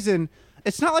whatever reason,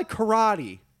 it's not like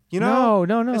karate. You know?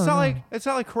 No, It's not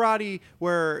no. like karate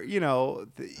where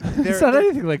It's not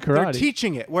anything like They're karate.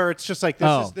 teaching it where it's just like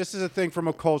this is a thing from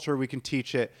a culture we can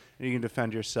teach it and you can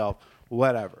defend yourself,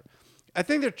 whatever. I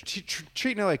think they're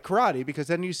treating it like karate because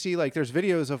then you see like there's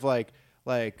videos of like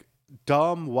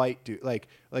dumb white dude like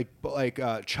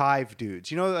chive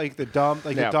dudes. You know, like the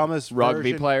dumbest rugby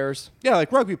version. players. Yeah,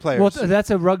 like rugby players. Well, that's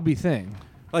a rugby thing.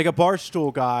 Like a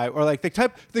barstool guy, or like the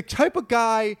type of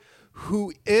guy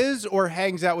who is or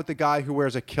hangs out with the guy who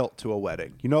wears a kilt to a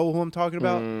wedding. You know who I'm talking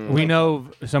about? We know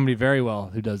somebody very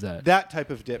well who does that. That type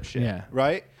of dipshit. Yeah.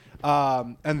 Right?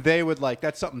 And they would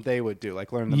that's something they would do,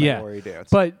 like learn the Yeah. Maori dance.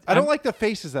 But I don't I'm- like the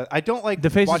faces I don't like The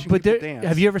faces, watching but people they're- dance.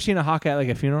 have you ever seen a haka at like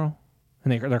a funeral?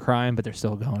 And they're crying, but they're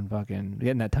still going fucking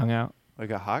getting that tongue out.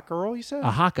 like a hot girl? You said A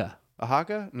haka. a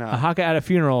haka? No. A haka at a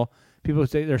funeral. People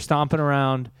say they're stomping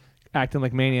around, acting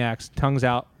like maniacs, tongues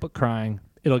out but crying.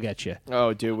 It'll get you.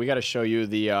 Oh, dude, we got to show you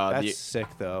That's sick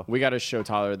though. we got to show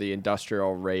Tyler the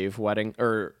industrial rave wedding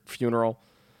or funeral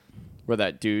where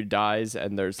that dude dies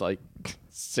and there's like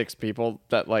 6 people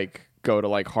that like go to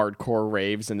like hardcore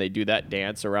raves and they do that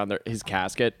dance around his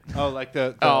casket. Oh, like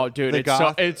the Oh, dude, the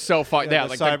goth? it's so fun. Yeah, Yeah, the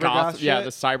like cyber the goth, goth yeah, shit? the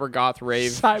cyber goth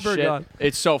rave Cyber shit. goth.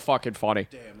 It's so fucking funny.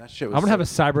 Damn, that shit was I'm gonna have a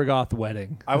sick. cyber goth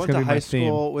wedding. I That's went gonna to be my high theme.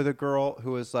 school with a girl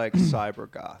who was like cyber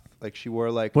goth. Like she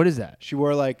wore like What is that? She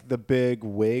wore like the big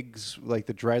wigs, like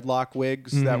the dreadlock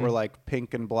wigs that were like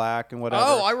pink and black and whatever.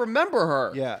 Oh, I remember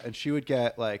her. yeah, and she would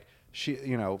get like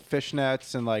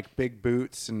fishnets and like big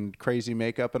boots and crazy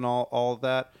makeup and all of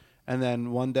that. And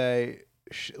then one day,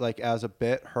 like as a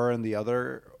bit, her and the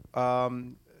other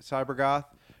cyber goth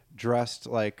dressed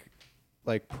like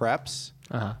preps,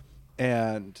 Uh-huh.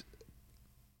 and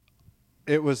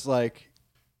it was like,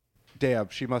 damn,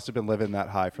 she must have been living that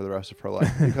high for the rest of her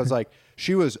life because like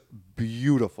she was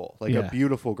beautiful, like Yeah. a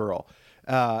beautiful girl.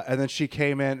 And then she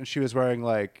came in and she was wearing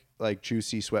like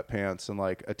juicy sweatpants and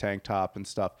like a tank top and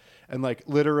stuff. And like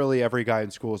literally every guy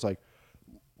in school was like,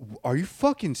 are you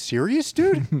fucking serious,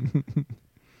 dude?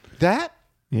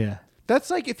 Yeah. That's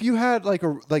like if you had like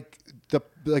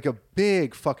a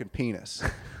big fucking penis.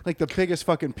 Like the biggest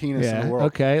fucking penis in Yeah. the world.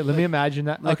 Okay. Let me imagine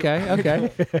that.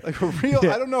 Okay. Like a real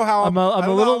I don't know how I'm I a don't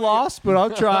know little how- lost, but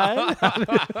I'll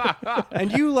try.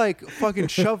 And you like fucking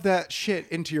shove that shit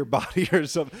into your body or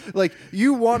something. Like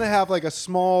you want to have like a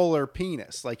smaller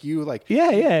penis. Like you like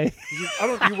yeah.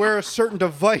 you wear a certain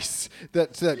device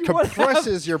that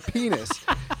compresses your penis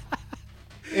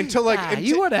into like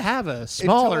You want to have a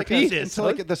smaller penis. into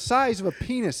like the size of a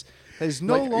penis that is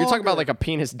no Like, longer. you're talking about like a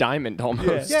penis diamond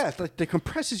almost. yeah, it's like it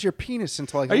compresses your penis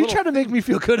into like. Are you trying to make me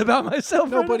feel good about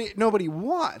myself? right now? Nobody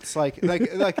wants like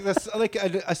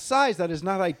a size that is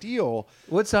not ideal.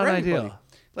 What's for not anybody. ideal?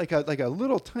 Like a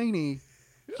little tiny,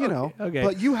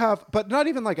 okay. but not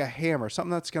even like a hammer, something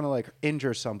that's gonna like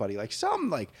injure somebody. Like something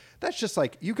like that's just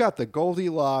like you got the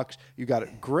Goldilocks, you got a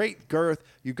great girth,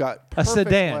 you got A perfect,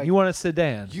 sedan. like- You want a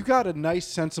sedan? you got a nice,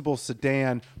 sensible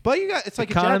sedan, but you got it's like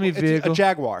Economy it's vehicle. a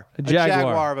Jaguar, A Jaguar.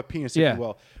 Jaguar of a penis, Yeah. if you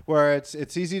will, where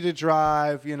it's easy to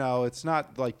drive. It's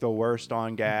not like the worst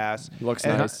on gas. Looks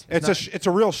And nice. It's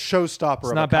a real showstopper. It's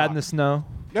of not a bad car. in the snow.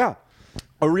 Yeah.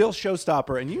 A real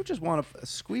showstopper, and you just want to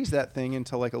squeeze that thing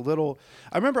into like a little.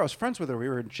 I remember I was friends with her. We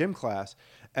were in gym class,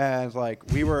 and like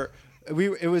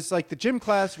it was like the gym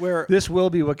class where This will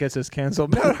be what gets us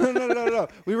canceled. no.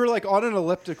 We were like on an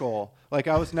elliptical. Like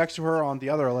I was next to her on the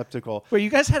other elliptical. Wait, you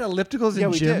guys had ellipticals Yeah,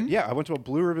 in we gym? did. Yeah, I went to a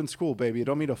blue ribbon school, baby. You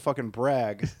don't mean to fucking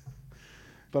brag.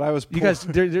 But I was. You poor. guys,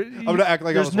 I'm gonna act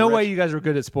like I there's was no rich. way you guys were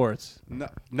good at sports. No.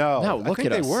 No, I look think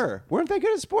at they us. weren't they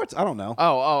good at sports? I don't know.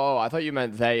 Oh! I thought you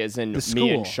meant they, as in The me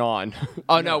and school. Sean.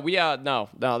 Oh no, we no,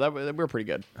 we're pretty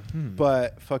good.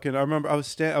 But fucking, I remember I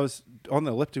was on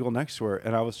the elliptical next to her,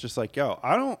 and I was just like, "Yo,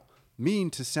 I don't mean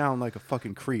to sound like a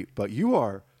fucking creep, but you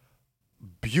are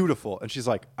beautiful." And she's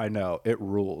like, "I know, it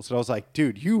rules." And I was like,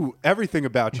 "Dude, everything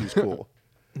about you is cool."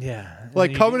 Yeah.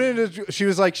 Like coming into, she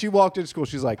was like, she walked into school.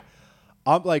 She's like,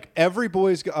 I'm like, I'm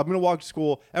gonna walk to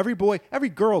school. Every boy, every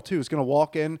girl too is gonna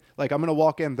walk in. Like I'm gonna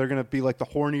walk in, they're gonna be like the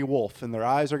horny wolf, and their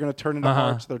eyes are gonna turn into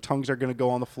hearts. Their tongues are gonna go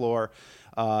on the floor.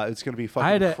 It's gonna be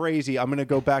fucking crazy. I'm gonna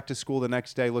go back to school the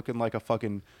next day looking like a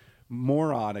fucking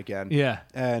moron again. Yeah.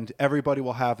 And everybody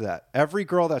will have that. Every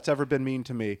girl that's ever been mean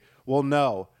to me will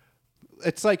know.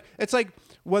 It's like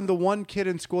when the one kid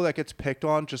in school that gets picked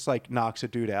on just like knocks a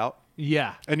dude out.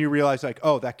 Yeah. And you realize, like,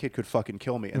 oh, that kid could fucking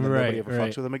kill me. And then Right, nobody ever right.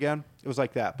 fucks with him again. It was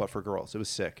like that, but for girls. It was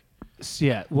sick.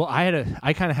 Yeah. Well,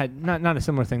 I kind of had not a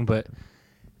similar thing, but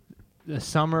the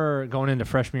summer going into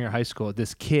freshman year of high school,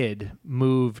 this kid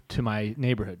moved to my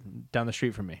neighborhood down the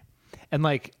street from me, and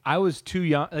like I was too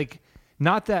young. Like,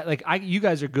 not that like you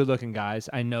guys are good looking guys.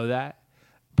 I know that,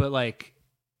 but like.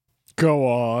 Go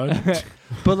on.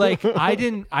 But like I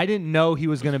didn't know he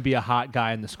was gonna be a hot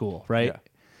guy in the school, right? Yeah.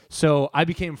 So I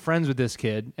became friends with this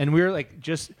kid, and we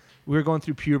were going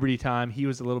through puberty time. He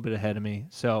was a little bit ahead of me,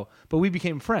 but we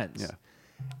became friends. Yeah.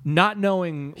 Not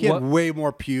knowing He what. had way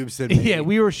more pubes than me. Yeah,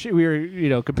 we were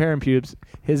comparing pubes.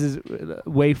 His is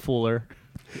way fuller,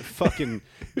 Fucking,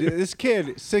 this kid,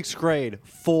 6th grade,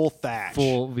 full thatch.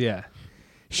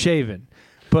 shaven,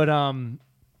 but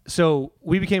so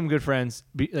we became good friends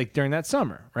like during that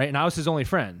summer, right? And I was his only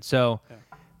friend, so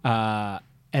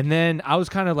and then I was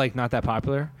kind of like not that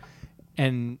popular.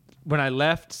 And when I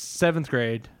left 7th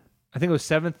grade, I think it was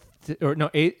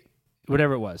 8th,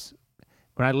 whatever it was.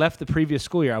 When I left the previous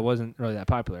school year, I wasn't really that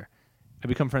popular. I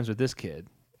become friends with this kid,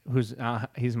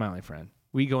 he's my only friend.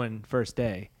 We go in first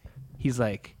day. He's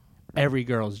like every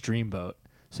girl's dreamboat.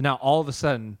 So now all of a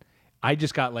sudden, I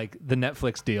just got like the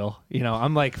Netflix deal.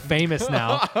 I'm like famous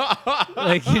now.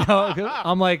 Like,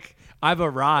 I'm like, I've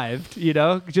arrived,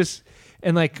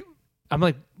 and like, I'm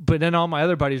like, but then all my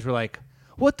other buddies were like,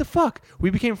 what the fuck? We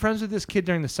became friends with this kid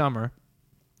during the summer.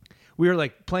 We were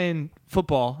like playing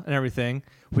football and everything.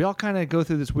 We all kind of go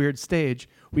through this weird stage.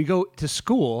 We go to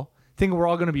school thinking we're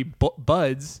all going to be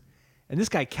buds. And this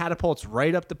guy catapults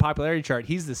right up the popularity chart.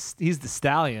 He's the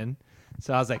stallion.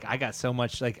 So I was like, I got so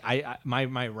much, like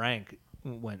my rank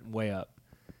went way up.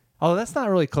 Oh, that's not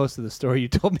really close to the story you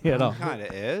told me at all. Kind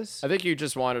of is. I think you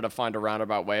just wanted to find a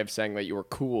roundabout way of saying that you were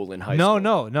cool in high school.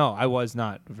 No, I was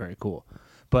not very cool.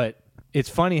 But it's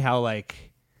funny how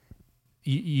like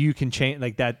you can change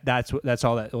like that. That's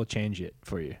all that will change it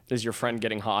for you. Is your friend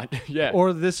getting hot? Yeah.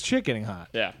 Or this chick getting hot.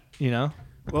 Yeah.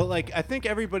 Well, like, I think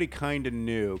everybody kind of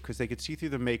knew because they could see through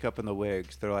the makeup and the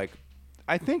wigs. They're like,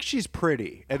 I think she's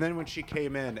pretty. And then when she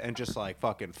came in and just like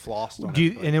fucking flossed on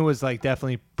everybody. And it was like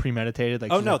definitely premeditated.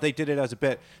 Like Oh, no, they did it as a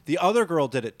bit. The other girl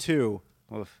did it too.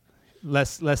 Oof.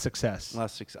 less success.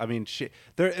 I mean,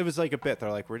 it was like a bit.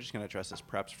 They're like, we're just going to dress as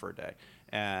preps for a day.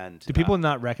 And Do people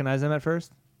not recognize them at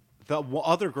first? the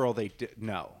other girl, they did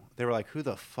no. They were like, who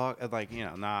the fuck? And like,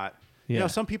 not. Yeah.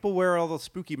 Some people wear all the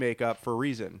spooky makeup for a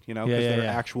reason, because Yeah, they're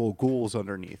yeah. actual ghouls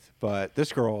underneath. But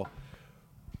this girl,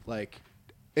 like,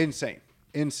 insane.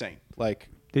 Like,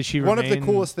 Did she one of the remain-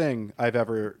 coolest things I've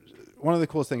ever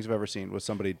seen was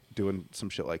somebody doing some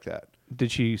shit like that.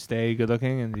 Did she stay good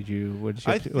looking? And what's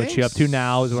I she up to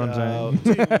now? Is what I'm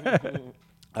saying.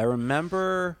 I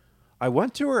remember I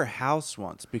went to her house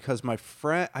once because my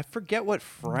friend, I forget what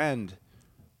friend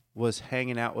was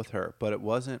hanging out with her, but it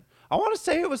wasn't. I want to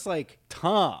say it was like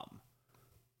Tom.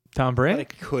 Tom But Brink?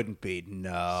 it couldn't be.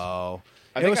 No.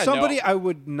 I It think was I somebody know. I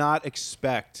would not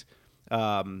expect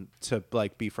to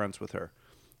like be friends with her.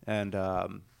 And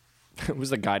It was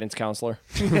the guidance counselor.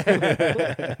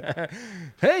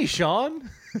 Hey, Sean.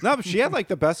 no, but she had like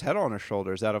the best head on her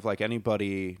shoulders out of like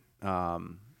anybody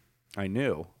I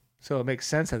knew. So it makes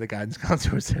sense that the guidance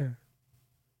counselor was there.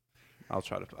 I'll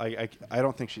try to. I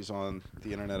don't think she's on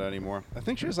the internet anymore. I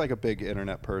think she was like a big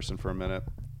internet person for a minute.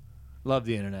 Love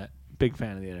the internet. Big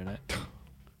fan of the internet.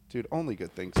 Dude, only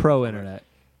good things. Pro internet.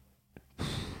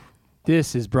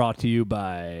 This is brought to you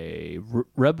by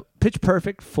Pitch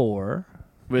Perfect 4.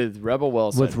 with Rebel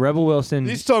Wilson. with Rebel Wilson.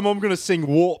 This time I'm going to sing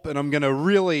Warp, and I'm going to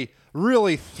really,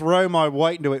 really throw my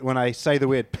weight into it when I say the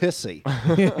word pissy.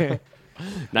 Night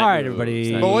All right, moves,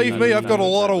 everybody. night Believe moves, me, night I've got a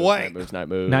moves, lot night of moves, weight. Night moves, night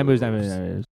moves. Night moves, night moves, night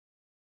moves.